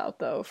passes out,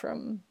 though,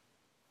 from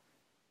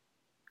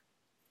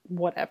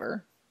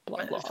whatever,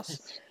 blood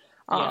loss.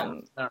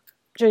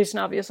 Jason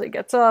obviously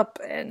gets up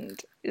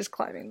and is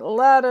climbing the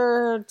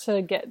ladder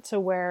to get to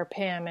where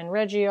Pam and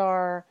Reggie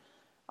are.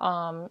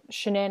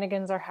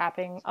 Shenanigans are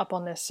happening up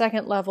on this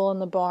second level in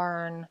the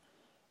barn.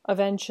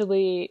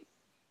 Eventually,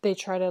 they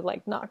try to,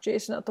 like, knock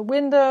Jason out the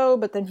window,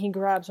 but then he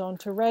grabs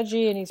onto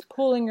Reggie and he's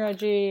pulling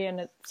Reggie,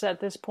 and it's at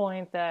this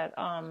point that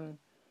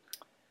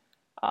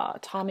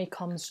Tommy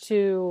comes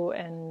to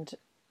and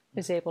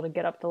is able to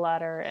get up the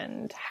ladder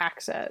and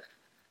hacks at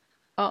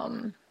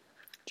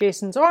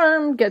Jason's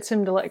arm, gets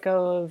him to let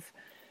go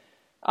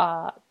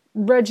of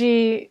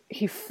Reggie.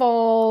 He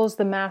falls,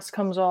 the mask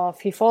comes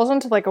off. He falls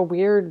into, like, a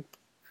weird,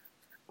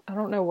 I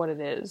don't know what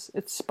it is.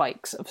 It's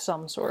spikes of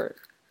some sort.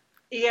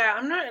 Yeah,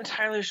 I'm not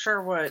entirely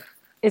sure what...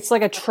 It's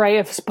like a tray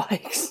of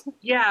spikes.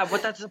 Yeah,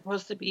 what that's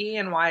supposed to be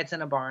and why it's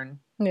in a barn.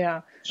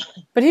 Yeah.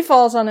 But he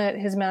falls on it,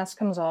 his mask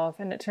comes off,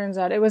 and it turns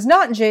out it was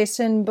not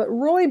Jason, but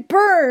Roy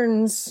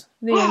Burns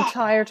the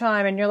entire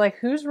time. And you're like,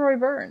 who's Roy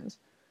Burns?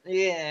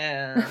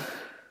 Yeah.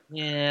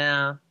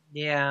 Yeah.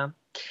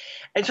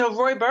 And so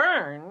Roy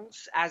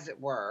Burns, as it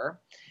were,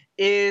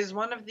 is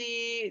one of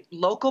the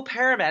local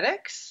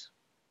paramedics.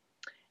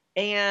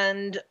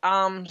 And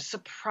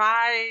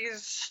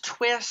surprise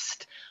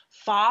twist,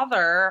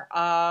 father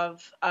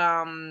of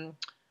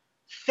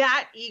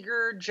Fat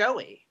Eager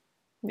Joey,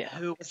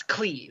 who was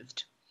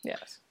cleaved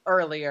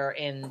earlier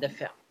in the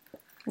film.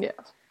 Yes.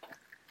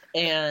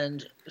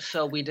 And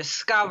so we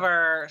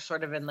discover,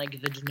 sort of in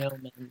like the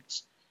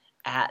denouement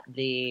at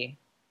the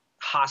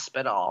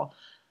hospital,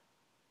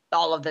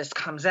 all of this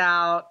comes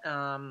out,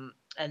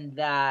 and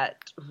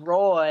that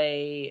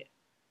Roy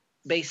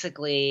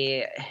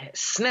basically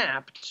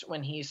snapped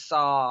when he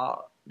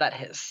saw that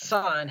his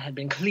son had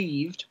been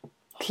cleaved.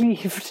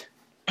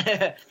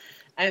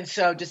 And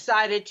so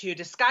decided to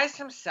disguise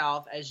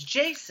himself as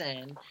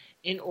Jason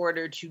in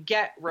order to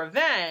get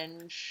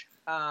revenge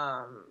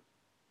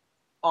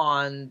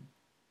on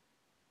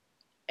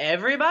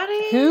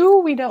everybody.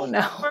 Who? We don't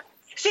know.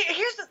 See,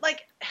 here's the,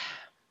 like,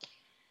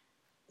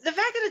 the fact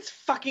that it's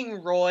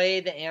fucking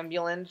Roy, the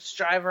ambulance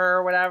driver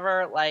or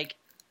whatever, like,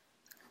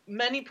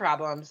 many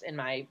problems in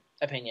my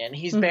opinion.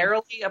 He's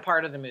barely a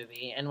part of the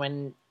movie, and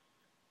when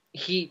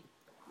he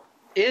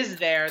is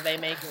there, they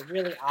make it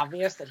really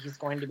obvious that he's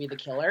going to be the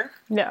killer.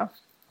 Yeah.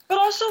 But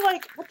also,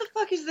 like, what the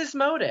fuck is this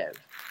motive?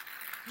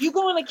 You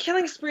go on a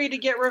killing spree to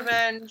get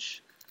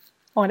revenge.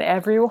 On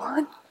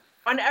everyone?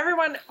 On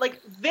everyone.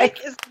 Like, Vic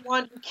is the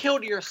one who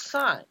killed your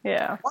son.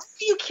 Yeah. Why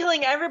are you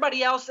killing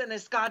everybody else in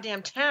this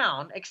goddamn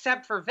town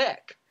except for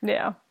Vic?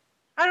 Yeah.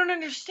 I don't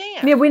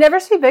understand. Yeah, we never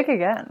see Vic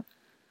again.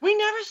 We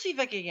never see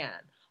Vic again.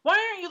 Why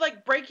aren't you,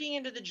 like, breaking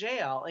into the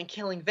jail and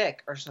killing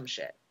Vic or some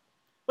shit?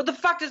 What the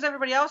fuck does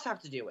everybody else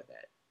have to do with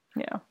it?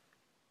 Yeah.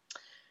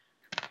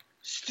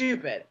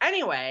 Stupid.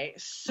 Anyway,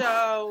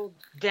 so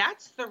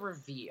that's the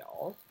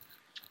reveal.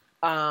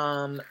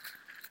 And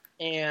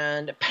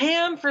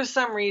Pam, for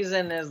some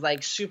reason, is,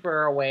 like,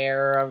 super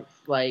aware of,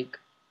 like,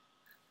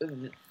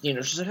 you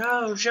know, she's like,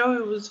 oh,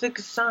 Joey was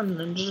Vic's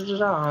son, and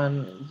da-da-da-da.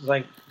 And it's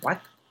like,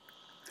 what?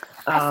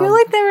 I feel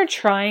like they were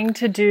trying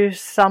to do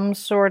some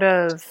sort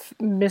of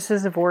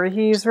Mrs.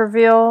 Voorhees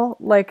reveal,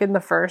 like in the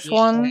first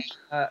one.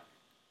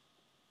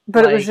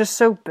 But like, it was just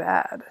so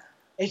bad.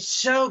 It's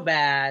so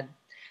bad.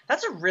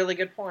 That's a really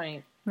good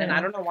point. Yeah. And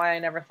I don't know why I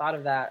never thought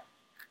of that.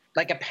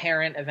 Like a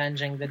parent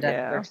avenging the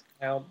death of their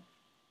child,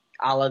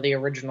 a la the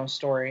original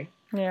story.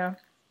 Yeah.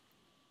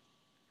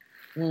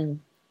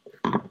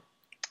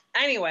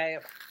 Anyway,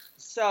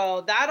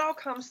 so that all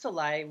comes to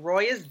light.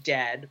 Roy is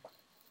dead.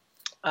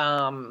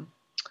 Um,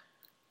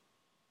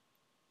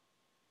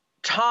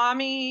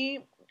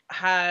 Tommy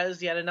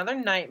has yet another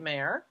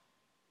nightmare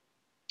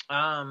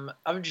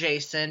of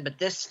Jason, but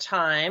this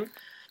time,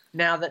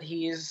 now that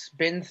he's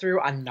been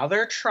through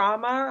another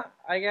trauma,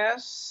 I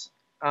guess,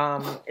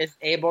 is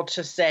able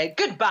to say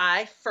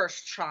goodbye,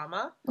 first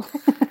trauma.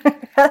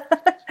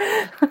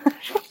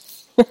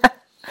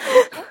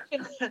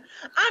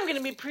 I'm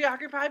gonna be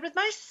preoccupied with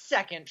my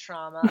second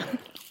trauma.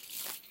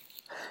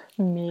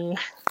 Me.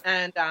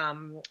 And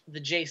the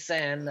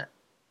Jason,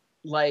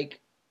 like,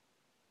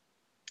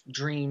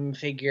 dream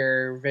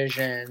figure,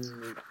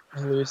 vision,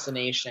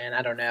 hallucination,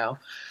 I don't know,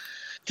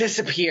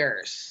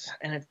 disappears.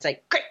 And it's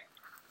like, great.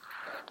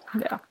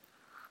 Yeah.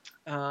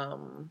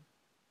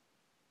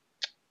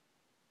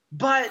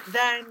 But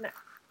then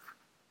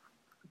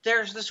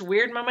there's this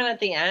weird moment at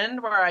the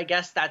end where I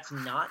guess that's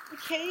not the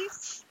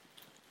case,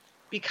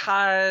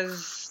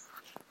 because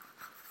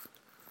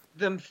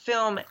the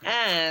film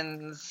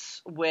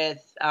ends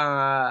with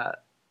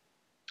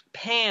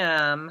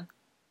Pam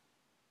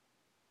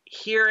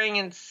hearing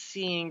and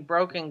seeing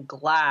broken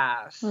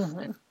glass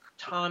in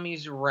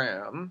Tommy's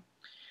room.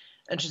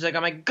 And she's like,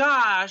 oh my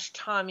gosh,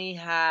 Tommy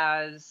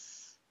has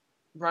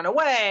run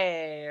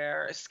away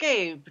or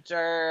escaped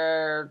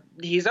or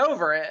he's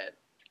over it.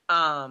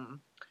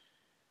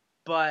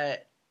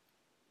 But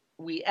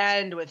we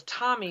end with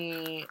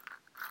Tommy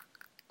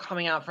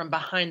coming out from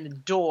behind the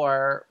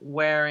door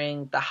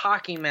wearing the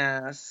hockey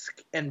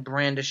mask and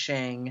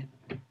brandishing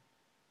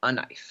a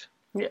knife.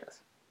 Yes.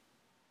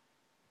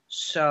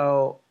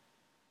 So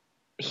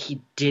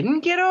he didn't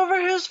get over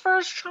his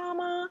first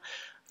trauma.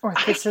 Or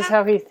this is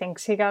how he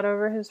thinks he got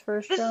over his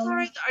first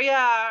trauma.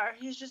 Yeah,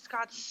 he's just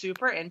got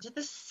super into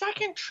the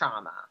second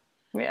trauma.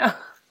 Yeah.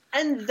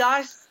 And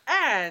thus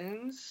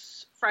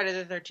ends Friday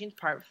the 13th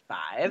Part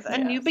 5, A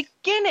New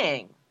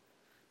Beginning,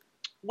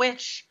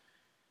 which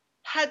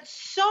had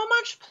so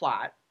much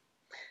plot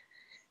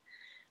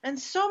and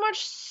so much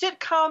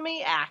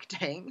sitcom-y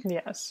acting.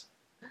 Yes.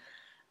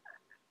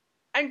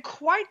 And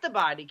quite the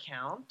body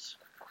count.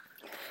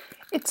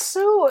 It's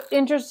so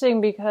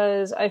interesting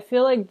because I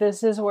feel like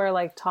this is where,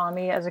 like,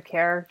 Tommy as a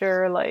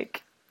character,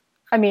 like,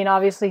 I mean,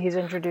 obviously he's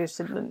introduced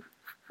in the,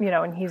 you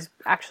know, and he's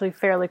actually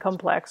fairly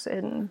complex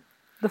in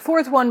the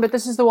fourth one, but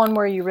this is the one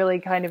where you really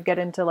kind of get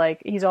into,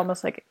 like, he's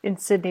almost like in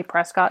Sidney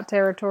Prescott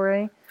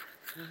territory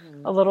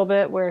a little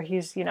bit, where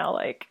he's, you know,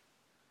 like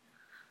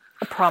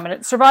a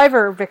prominent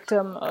survivor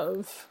victim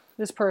of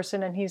this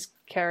person, and he's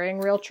carrying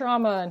real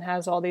trauma and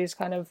has all these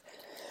kind of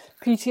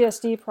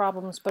PTSD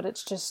problems, but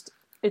it's just,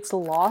 it's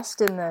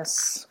lost in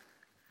this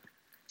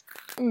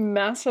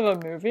mess of a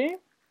movie.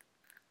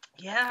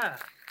 Yeah.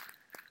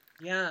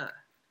 Yeah.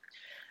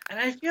 And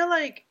I feel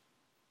like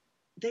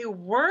they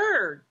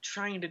were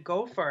trying to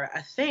go for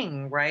a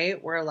thing,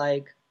 right? Where,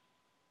 like,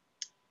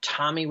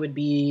 Tommy would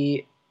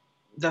be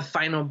the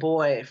final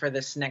boy for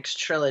this next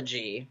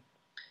trilogy.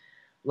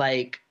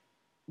 Like,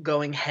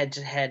 going head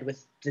to head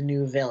with the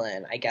new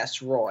villain, I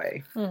guess,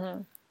 Roy.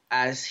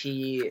 As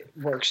he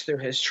works through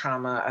his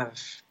trauma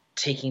of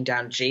taking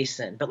down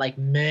Jason. But, like,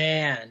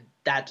 man,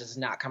 that does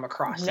not come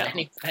across in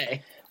any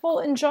way. Well,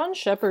 and John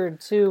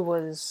Shepherd,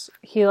 too,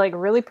 he, like,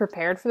 really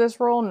prepared for this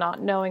role,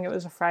 not knowing it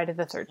was a Friday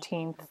the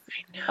 13th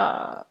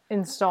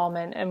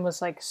installment, and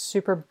was, like,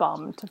 super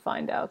bummed to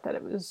find out that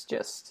it was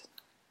just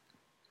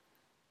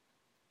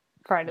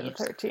Friday the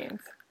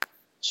 13th.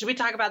 Should we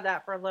talk about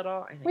that for a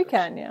little? I think we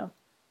can, yeah.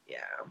 Yeah.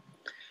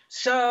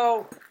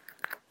 So,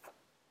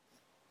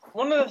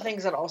 one of the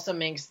things that also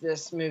makes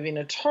this movie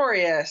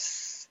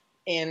notorious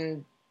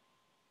in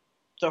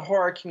the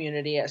horror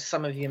community, as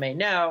some of you may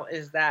know,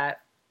 is that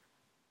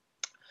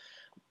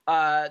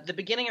the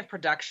beginning of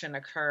production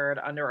occurred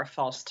under a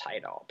false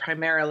title.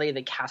 Primarily,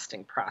 the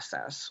casting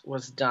process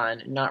was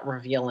done, not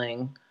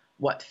revealing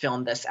what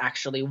film this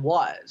actually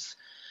was.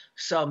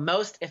 So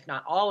most, if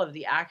not all, of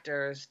the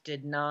actors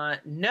did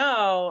not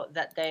know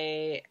that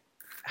they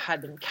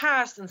had been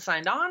cast and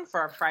signed on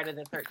for a Friday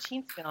the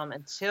 13th film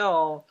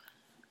until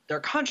their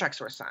contracts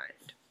were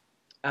signed.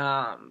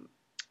 And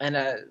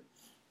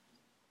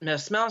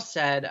Ms. Mel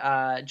said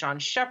John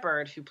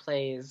Shepherd, who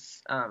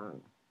plays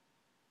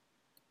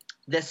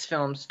this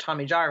film's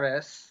Tommy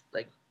Jarvis,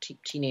 like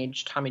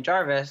teenage Tommy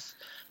Jarvis,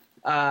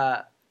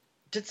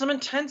 did some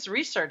intense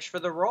research for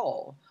the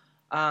role,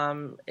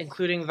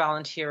 including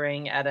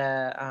volunteering at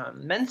a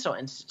mental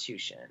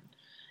institution.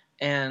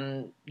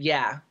 And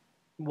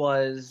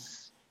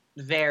was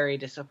very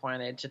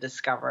disappointed to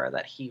discover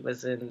that he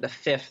was in the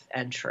 5th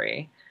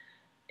entry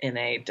in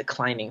a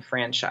declining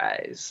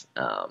franchise.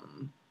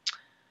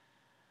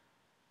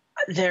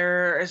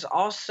 There is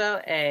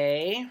also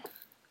a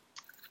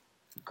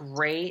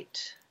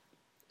great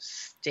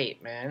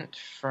statement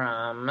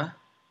from, let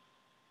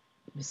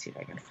me see if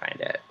I can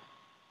find it.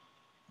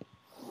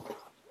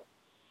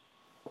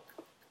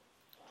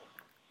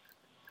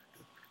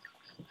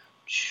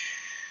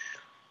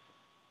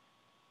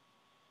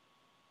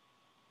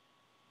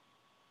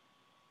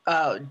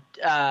 The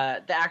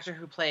actor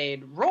who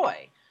played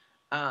Roy,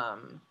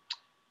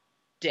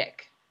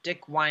 Dick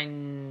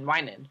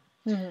Winan,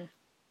 Mm-hmm.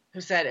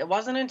 who said, "It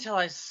wasn't until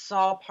I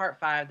saw part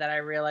 5 that I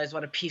realized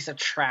what a piece of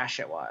trash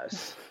it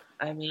was.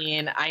 I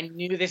mean, I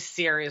knew this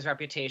series'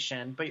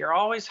 reputation, but you're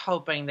always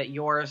hoping that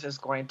yours is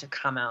going to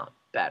come out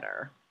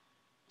better."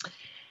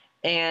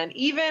 And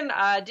even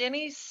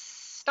Danny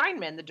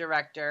Steinman, the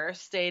director,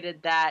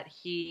 stated that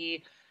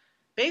he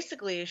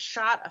basically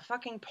shot a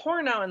fucking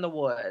porno in the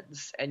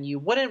woods, and you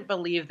wouldn't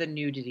believe the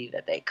nudity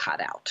that they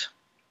cut out.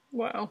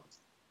 Wow.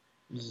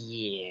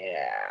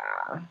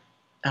 Yeah.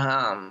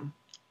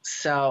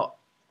 So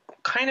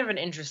kind of an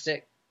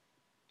interesting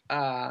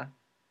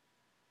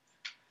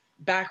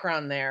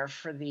background there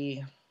for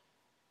the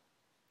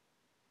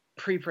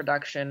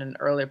pre-production and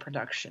early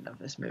production of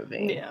this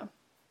movie. Yeah.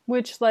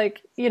 Which,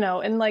 like, you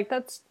know, and like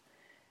that's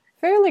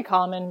fairly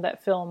common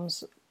that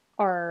films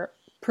are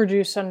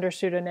produced under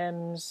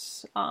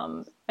pseudonyms,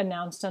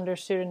 announced under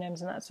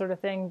pseudonyms and that sort of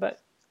thing, but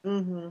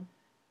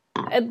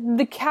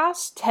the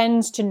cast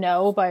tends to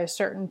know by a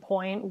certain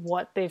point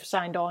what they've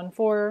signed on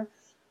for.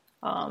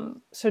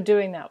 So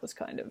doing that was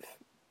kind of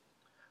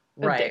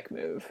a dick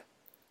move.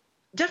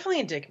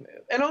 Definitely a dick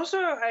move. And also,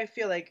 I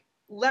feel like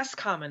less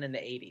common in the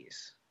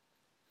 80s.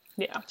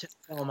 Yeah. To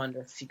film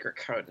under secret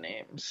code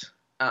names.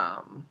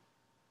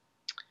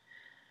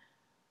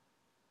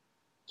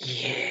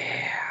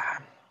 Yeah.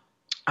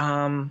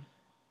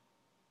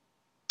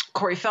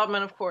 Corey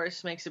Feldman, of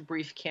course, makes a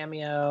brief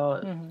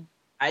cameo. Mm-hmm.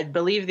 I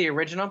believe the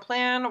original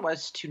plan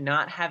was to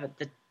not have it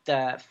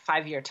the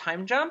 5-year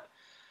time jump,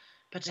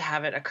 but to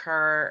have it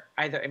occur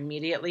either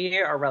immediately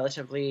or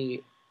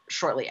relatively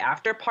shortly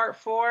after part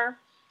 4.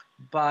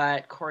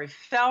 But Corey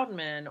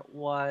Feldman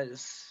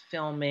was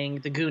filming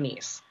The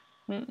Goonies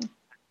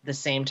the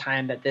same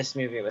time that this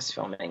movie was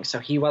filming, so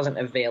he wasn't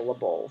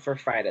available for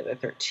Friday the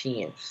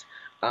 13th.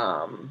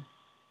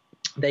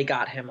 They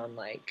got him on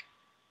like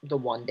the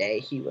one day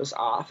he was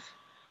off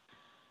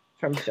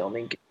from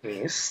filming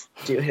Goonies.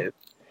 Do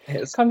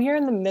his come here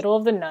in the middle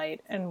of the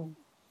night and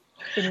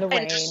in the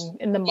rain, just,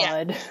 in the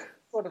mud.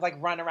 Sort of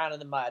like run around in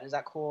the mud. Is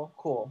that cool?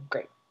 Cool.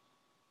 Great.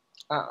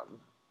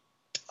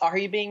 Are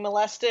you being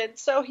molested?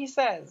 So he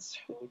says.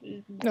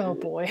 Oh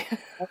boy.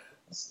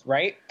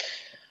 Right?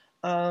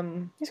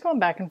 He's going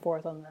back and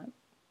forth on that.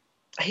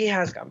 He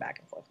has gone back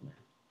and forth on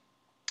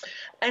that.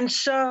 And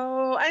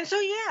so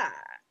yeah.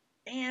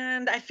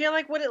 And I feel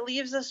like what it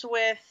leaves us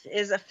with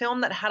is a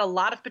film that had a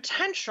lot of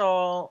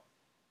potential,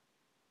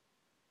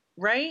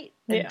 right?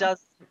 And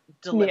doesn't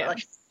deliver. Yeah.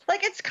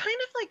 Like it's kind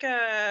of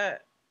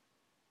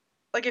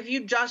like if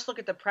you just look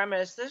at the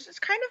premise, it's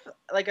kind of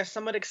like a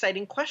somewhat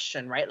exciting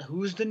question, right?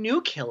 Who's the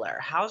new killer?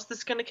 How's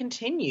this going to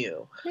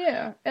continue?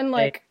 Yeah, and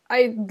like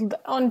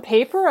on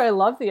paper, I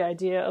love the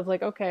idea of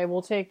like, okay,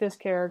 we'll take this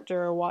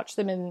character, watch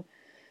them in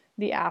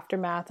the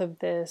aftermath of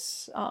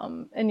this,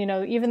 and you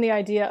know, even the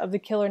idea of the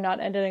killer not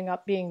ending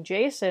up being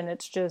Jason,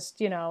 it's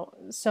just, you know,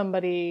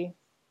 somebody,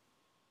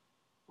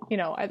 you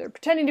know, either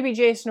pretending to be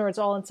Jason or it's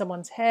all in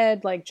someone's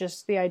head, like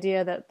just the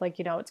idea that like,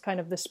 you know, it's kind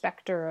of the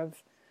specter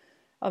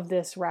of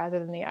this rather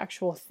than the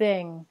actual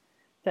thing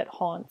that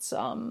haunts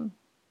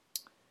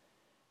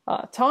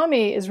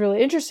Tommy is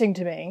really interesting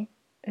to me.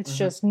 It's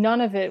just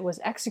none of it was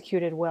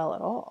executed well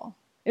at all.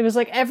 It was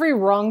like every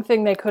wrong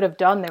thing they could have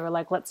done, they were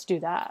like, let's do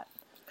that.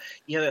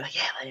 Yeah,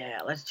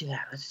 let's do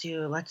that.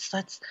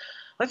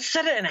 Let's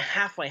set it in a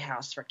halfway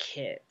house for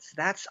kids.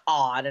 That's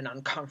odd and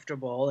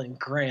uncomfortable and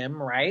grim,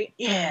 right?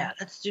 Yeah,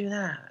 let's do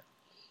that.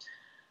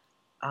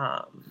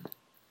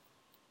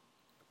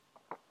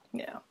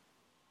 Yeah.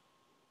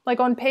 Like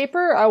on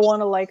paper, I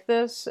want to like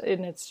this,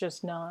 and it's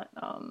just not.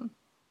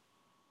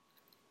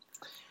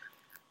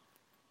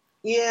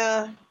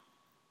 Yeah.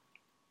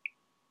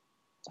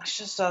 It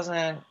just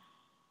doesn't.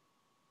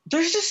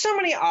 There's just so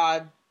many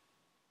odd,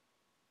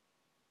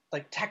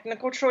 like,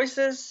 technical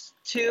choices,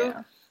 too,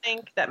 I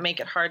think, that make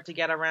it hard to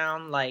get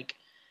around. Like,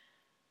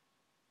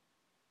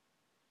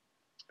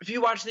 if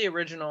you watch the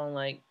original,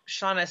 like,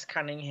 Sean S.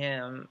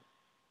 Cunningham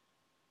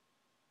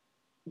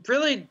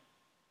really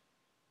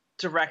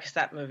directs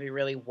that movie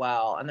really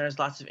well, and there's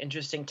lots of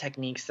interesting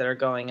techniques that are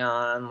going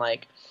on,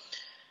 like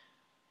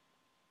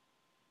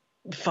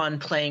fun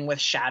playing with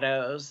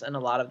shadows in a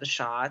lot of the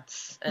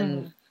shots,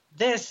 and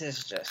this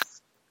is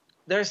just,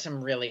 there's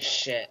some really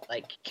shit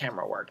like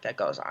camera work that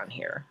goes on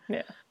here.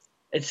 Yeah,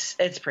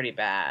 it's pretty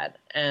bad.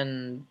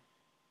 And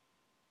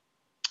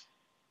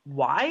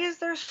why is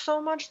there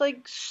so much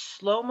like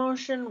slow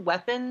motion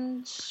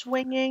weapon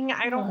swinging?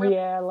 I don't really...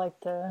 Yeah, like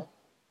the...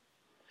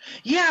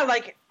 Yeah,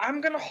 like,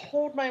 I'm going to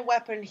hold my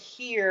weapon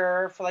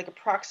here for, like,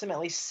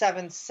 approximately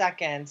 7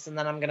 seconds, and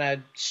then I'm going to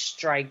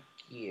strike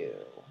you.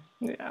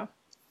 Yeah.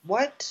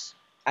 What?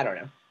 I don't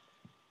know.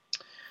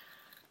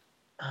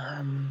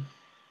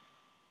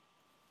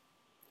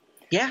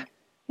 Yeah.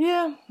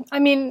 Yeah, I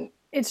mean,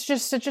 it's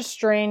just such a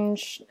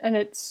strange, and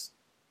it's,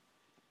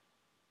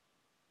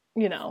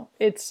 you know,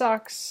 it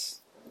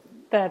sucks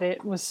that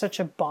it was such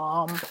a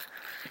bomb.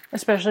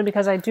 Especially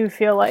because I do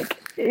feel like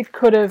it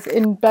could have,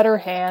 in better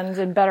hands,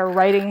 in better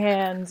writing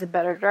hands, in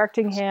better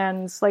directing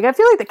hands. Like, I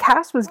feel like the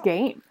cast was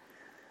game.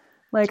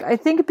 Like, I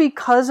think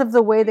because of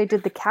the way they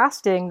did the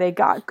casting, they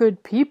got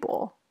good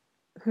people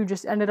who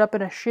just ended up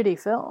in a shitty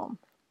film.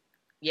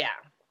 Yeah.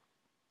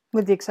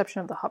 With the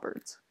exception of the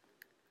Hubbards.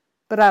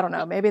 But I don't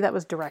know, maybe that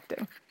was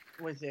directing.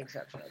 With the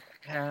exception of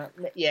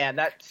yeah,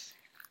 that's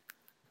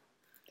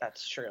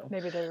true.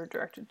 Maybe they were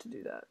directed to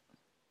do that.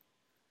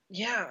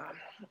 Yeah.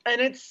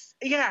 And it's,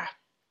 yeah.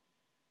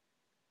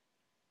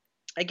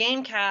 A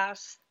game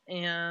cast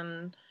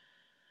and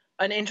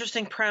an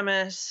interesting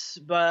premise,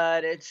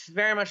 but it's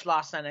very much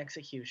lost on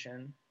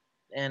execution.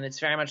 And it's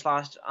very much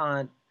lost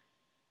on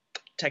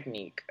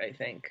technique, I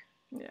think.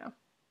 Yeah.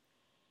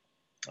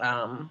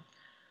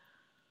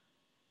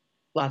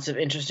 Lots of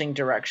interesting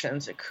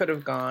directions it could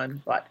have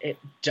gone, but it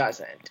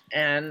doesn't.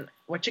 And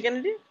what you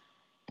gonna do?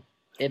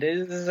 It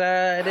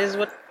is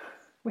what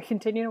we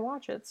continue to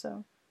watch it.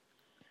 So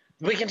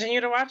we continue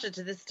to watch it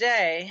to this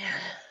day,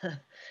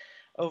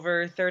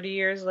 over 30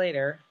 years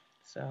later.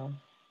 So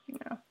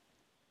yeah.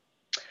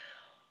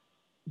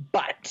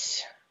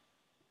 But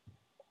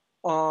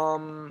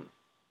unless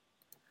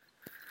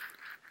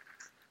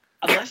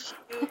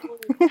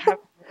you have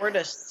more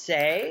to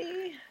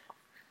say.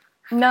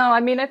 No, I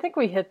mean, I think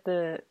we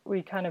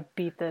kind of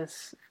beat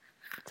this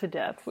to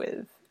death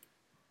with,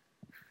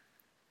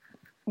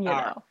 you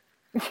know.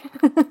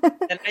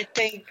 And I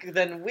think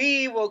then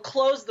we will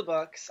close the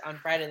books on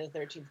Friday the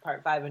 13th,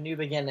 Part 5, A New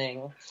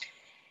Beginning,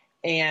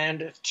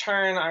 and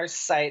turn our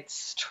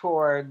sights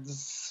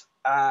towards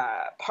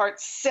Part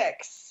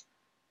 6,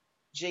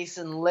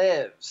 Jason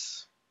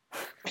Lives.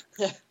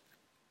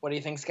 What do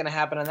you think's going to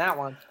happen in that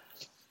one?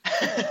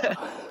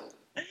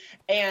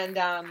 And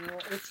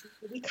which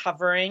we'll be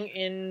covering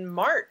in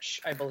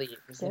March, I believe.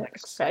 Get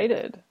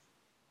excited.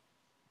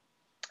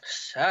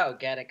 So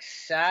get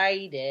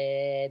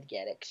excited.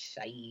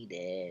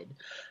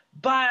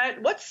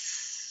 But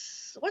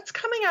what's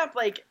coming up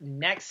like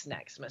next,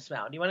 Miss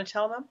Mel? Do you want to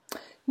tell them?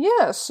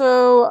 Yeah.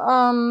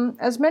 So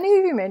as many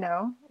of you may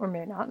know or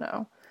may not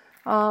know,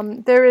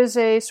 there is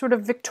a sort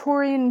of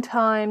Victorian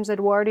times,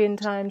 Edwardian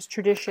times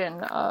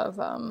tradition of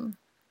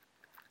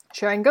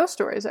sharing ghost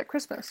stories at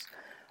Christmas.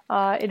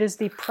 It is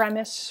the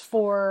premise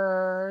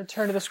for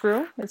Turn of the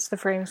Screw. It's the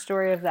frame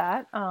story of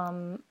that.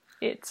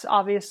 It's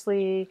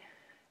obviously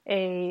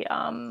a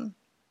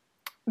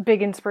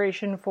big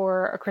inspiration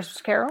for A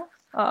Christmas Carol.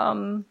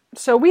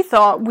 So we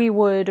thought we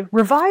would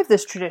revive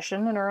this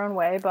tradition in our own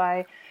way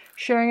by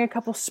sharing a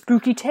couple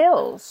spooky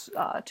tales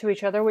to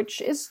each other,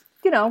 which is,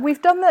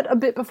 we've done that a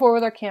bit before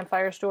with our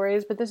campfire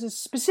stories, but this is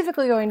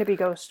specifically going to be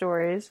ghost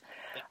stories.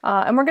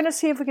 And we're going to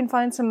see if we can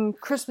find some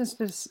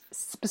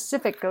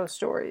Christmas-specific ghost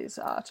stories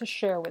to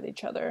share with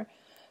each other,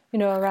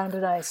 around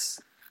a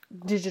nice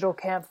digital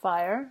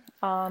campfire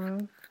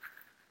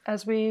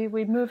as we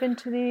move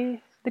into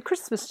the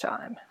Christmas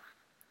time.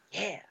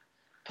 Yeah.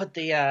 Put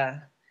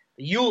the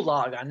Yule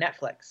log on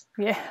Netflix.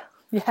 Yeah.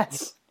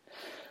 Yes.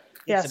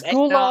 Yes.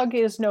 Yule log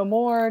is no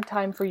more.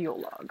 Time for Yule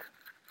log.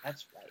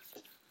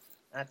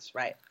 That's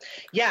right.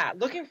 Yeah,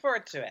 looking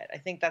forward to it. I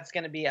think that's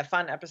going to be a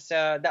fun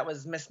episode. That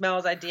was Miss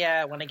Mel's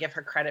idea. I want to give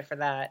her credit for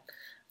that.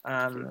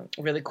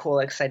 Really cool,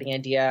 exciting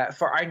idea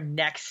for our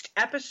next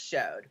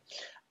episode.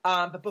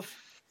 But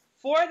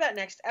before that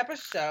next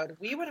episode,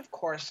 we would, of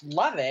course,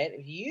 love it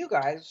if you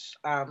guys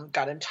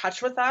got in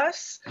touch with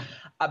us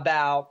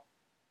about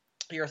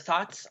your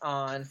thoughts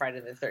on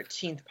Friday the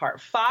 13th,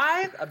 Part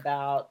 5,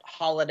 about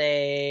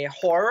holiday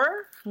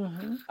horror.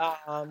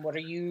 Mm-hmm. What are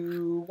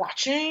you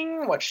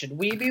watching? What should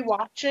we be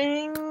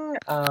watching?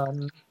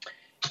 And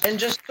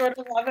just sort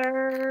of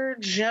other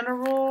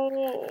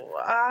general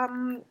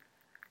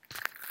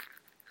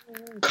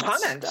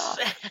comments.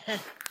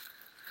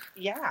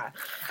 Yeah,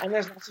 and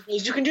there's lots of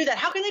ways you can do that.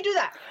 How can they do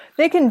that?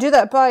 They can do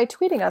that by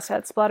tweeting us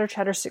at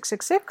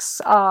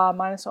SplatterChatter666,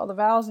 minus all the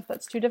vowels. If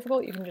that's too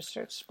difficult, you can just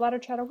search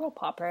SplatterChatter. We'll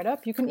pop right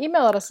up. You can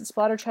email at us at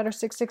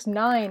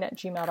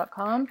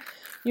splatterchatter669@gmail.com.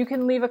 You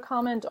can leave a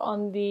comment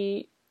on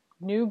the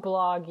new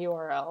blog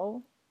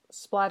URL,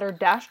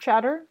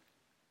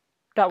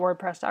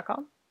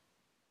 splatter-chatter.wordpress.com.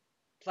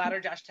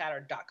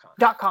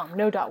 Splatter-chatter.com.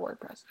 No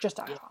 .wordpress, just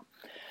 .com.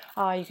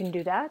 You can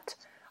do that.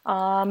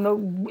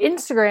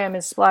 Instagram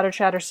is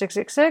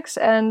splatterchatter666,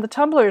 and the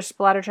Tumblr is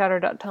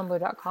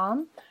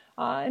splatterchatter.tumblr.com.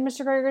 And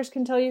Mr. Gregors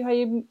can tell you how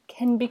you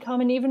can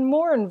become an even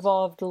more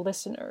involved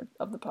listener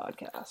of the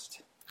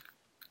podcast.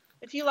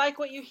 If you like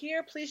what you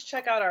hear, please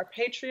check out our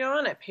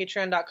Patreon at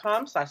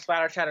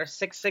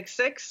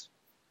patreon.com/splatterchatter666,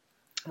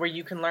 where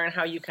you can learn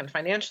how you can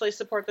financially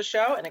support the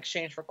show in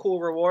exchange for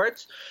cool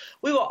rewards.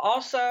 We will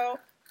also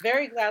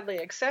very gladly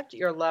accept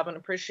your love and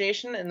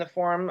appreciation in the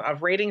form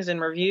of ratings and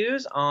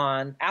reviews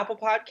on Apple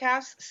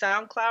Podcasts,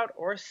 SoundCloud,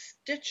 or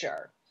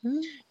Stitcher.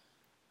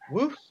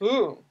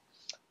 Woohoo!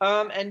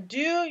 And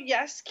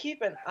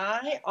keep an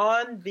eye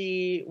on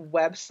the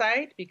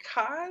website,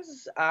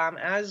 because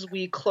as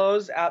we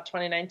close out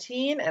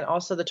 2019 and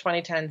also the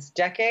 2010s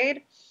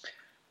decade,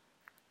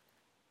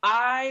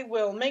 I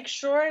will make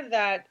sure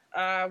that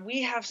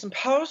we have some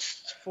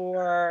posts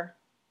for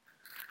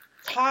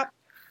top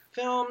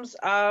films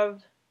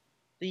of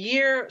the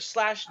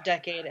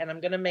year/decade, and I'm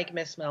going to make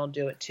Miss Mel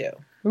do it too.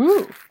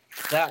 Ooh.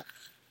 Yeah.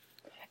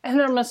 And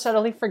I'm going to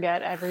subtly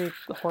forget every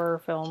horror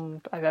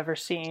film I've ever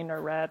seen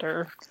or read,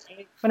 or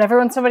whenever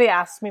when somebody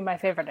asks me my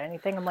favorite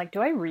anything, I'm like,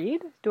 do I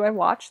read? Do I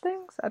watch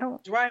things? I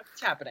don't.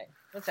 What's happening?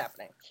 What's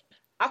happening?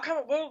 I'll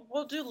come.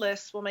 We'll do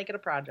lists. We'll make it a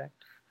project.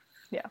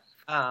 Yeah.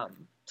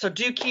 So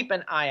do keep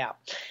an eye out.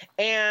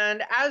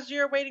 And as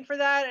you're waiting for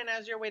that, and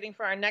as you're waiting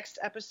for our next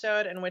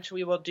episode, in which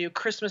we will do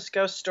Christmas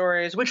ghost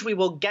stories, which we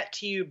will get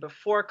to you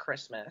before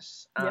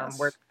Christmas. Yes.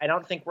 I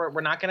don't think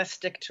we're not going to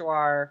stick to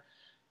our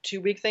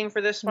 2-week thing for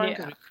this one.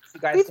 Yeah.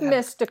 You guys We've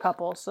missed a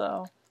couple,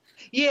 so.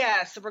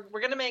 Yeah, so we're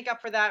going to make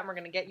up for that, and we're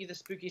going to get you the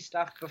spooky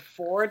stuff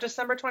before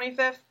December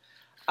 25th.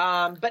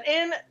 But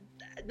in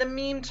the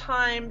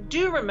meantime,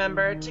 do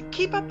remember to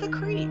keep up the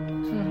creep.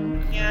 Mm-hmm.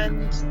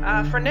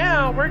 And for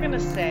now, we're going to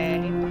say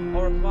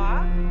au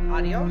revoir,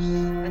 adios,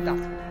 and das.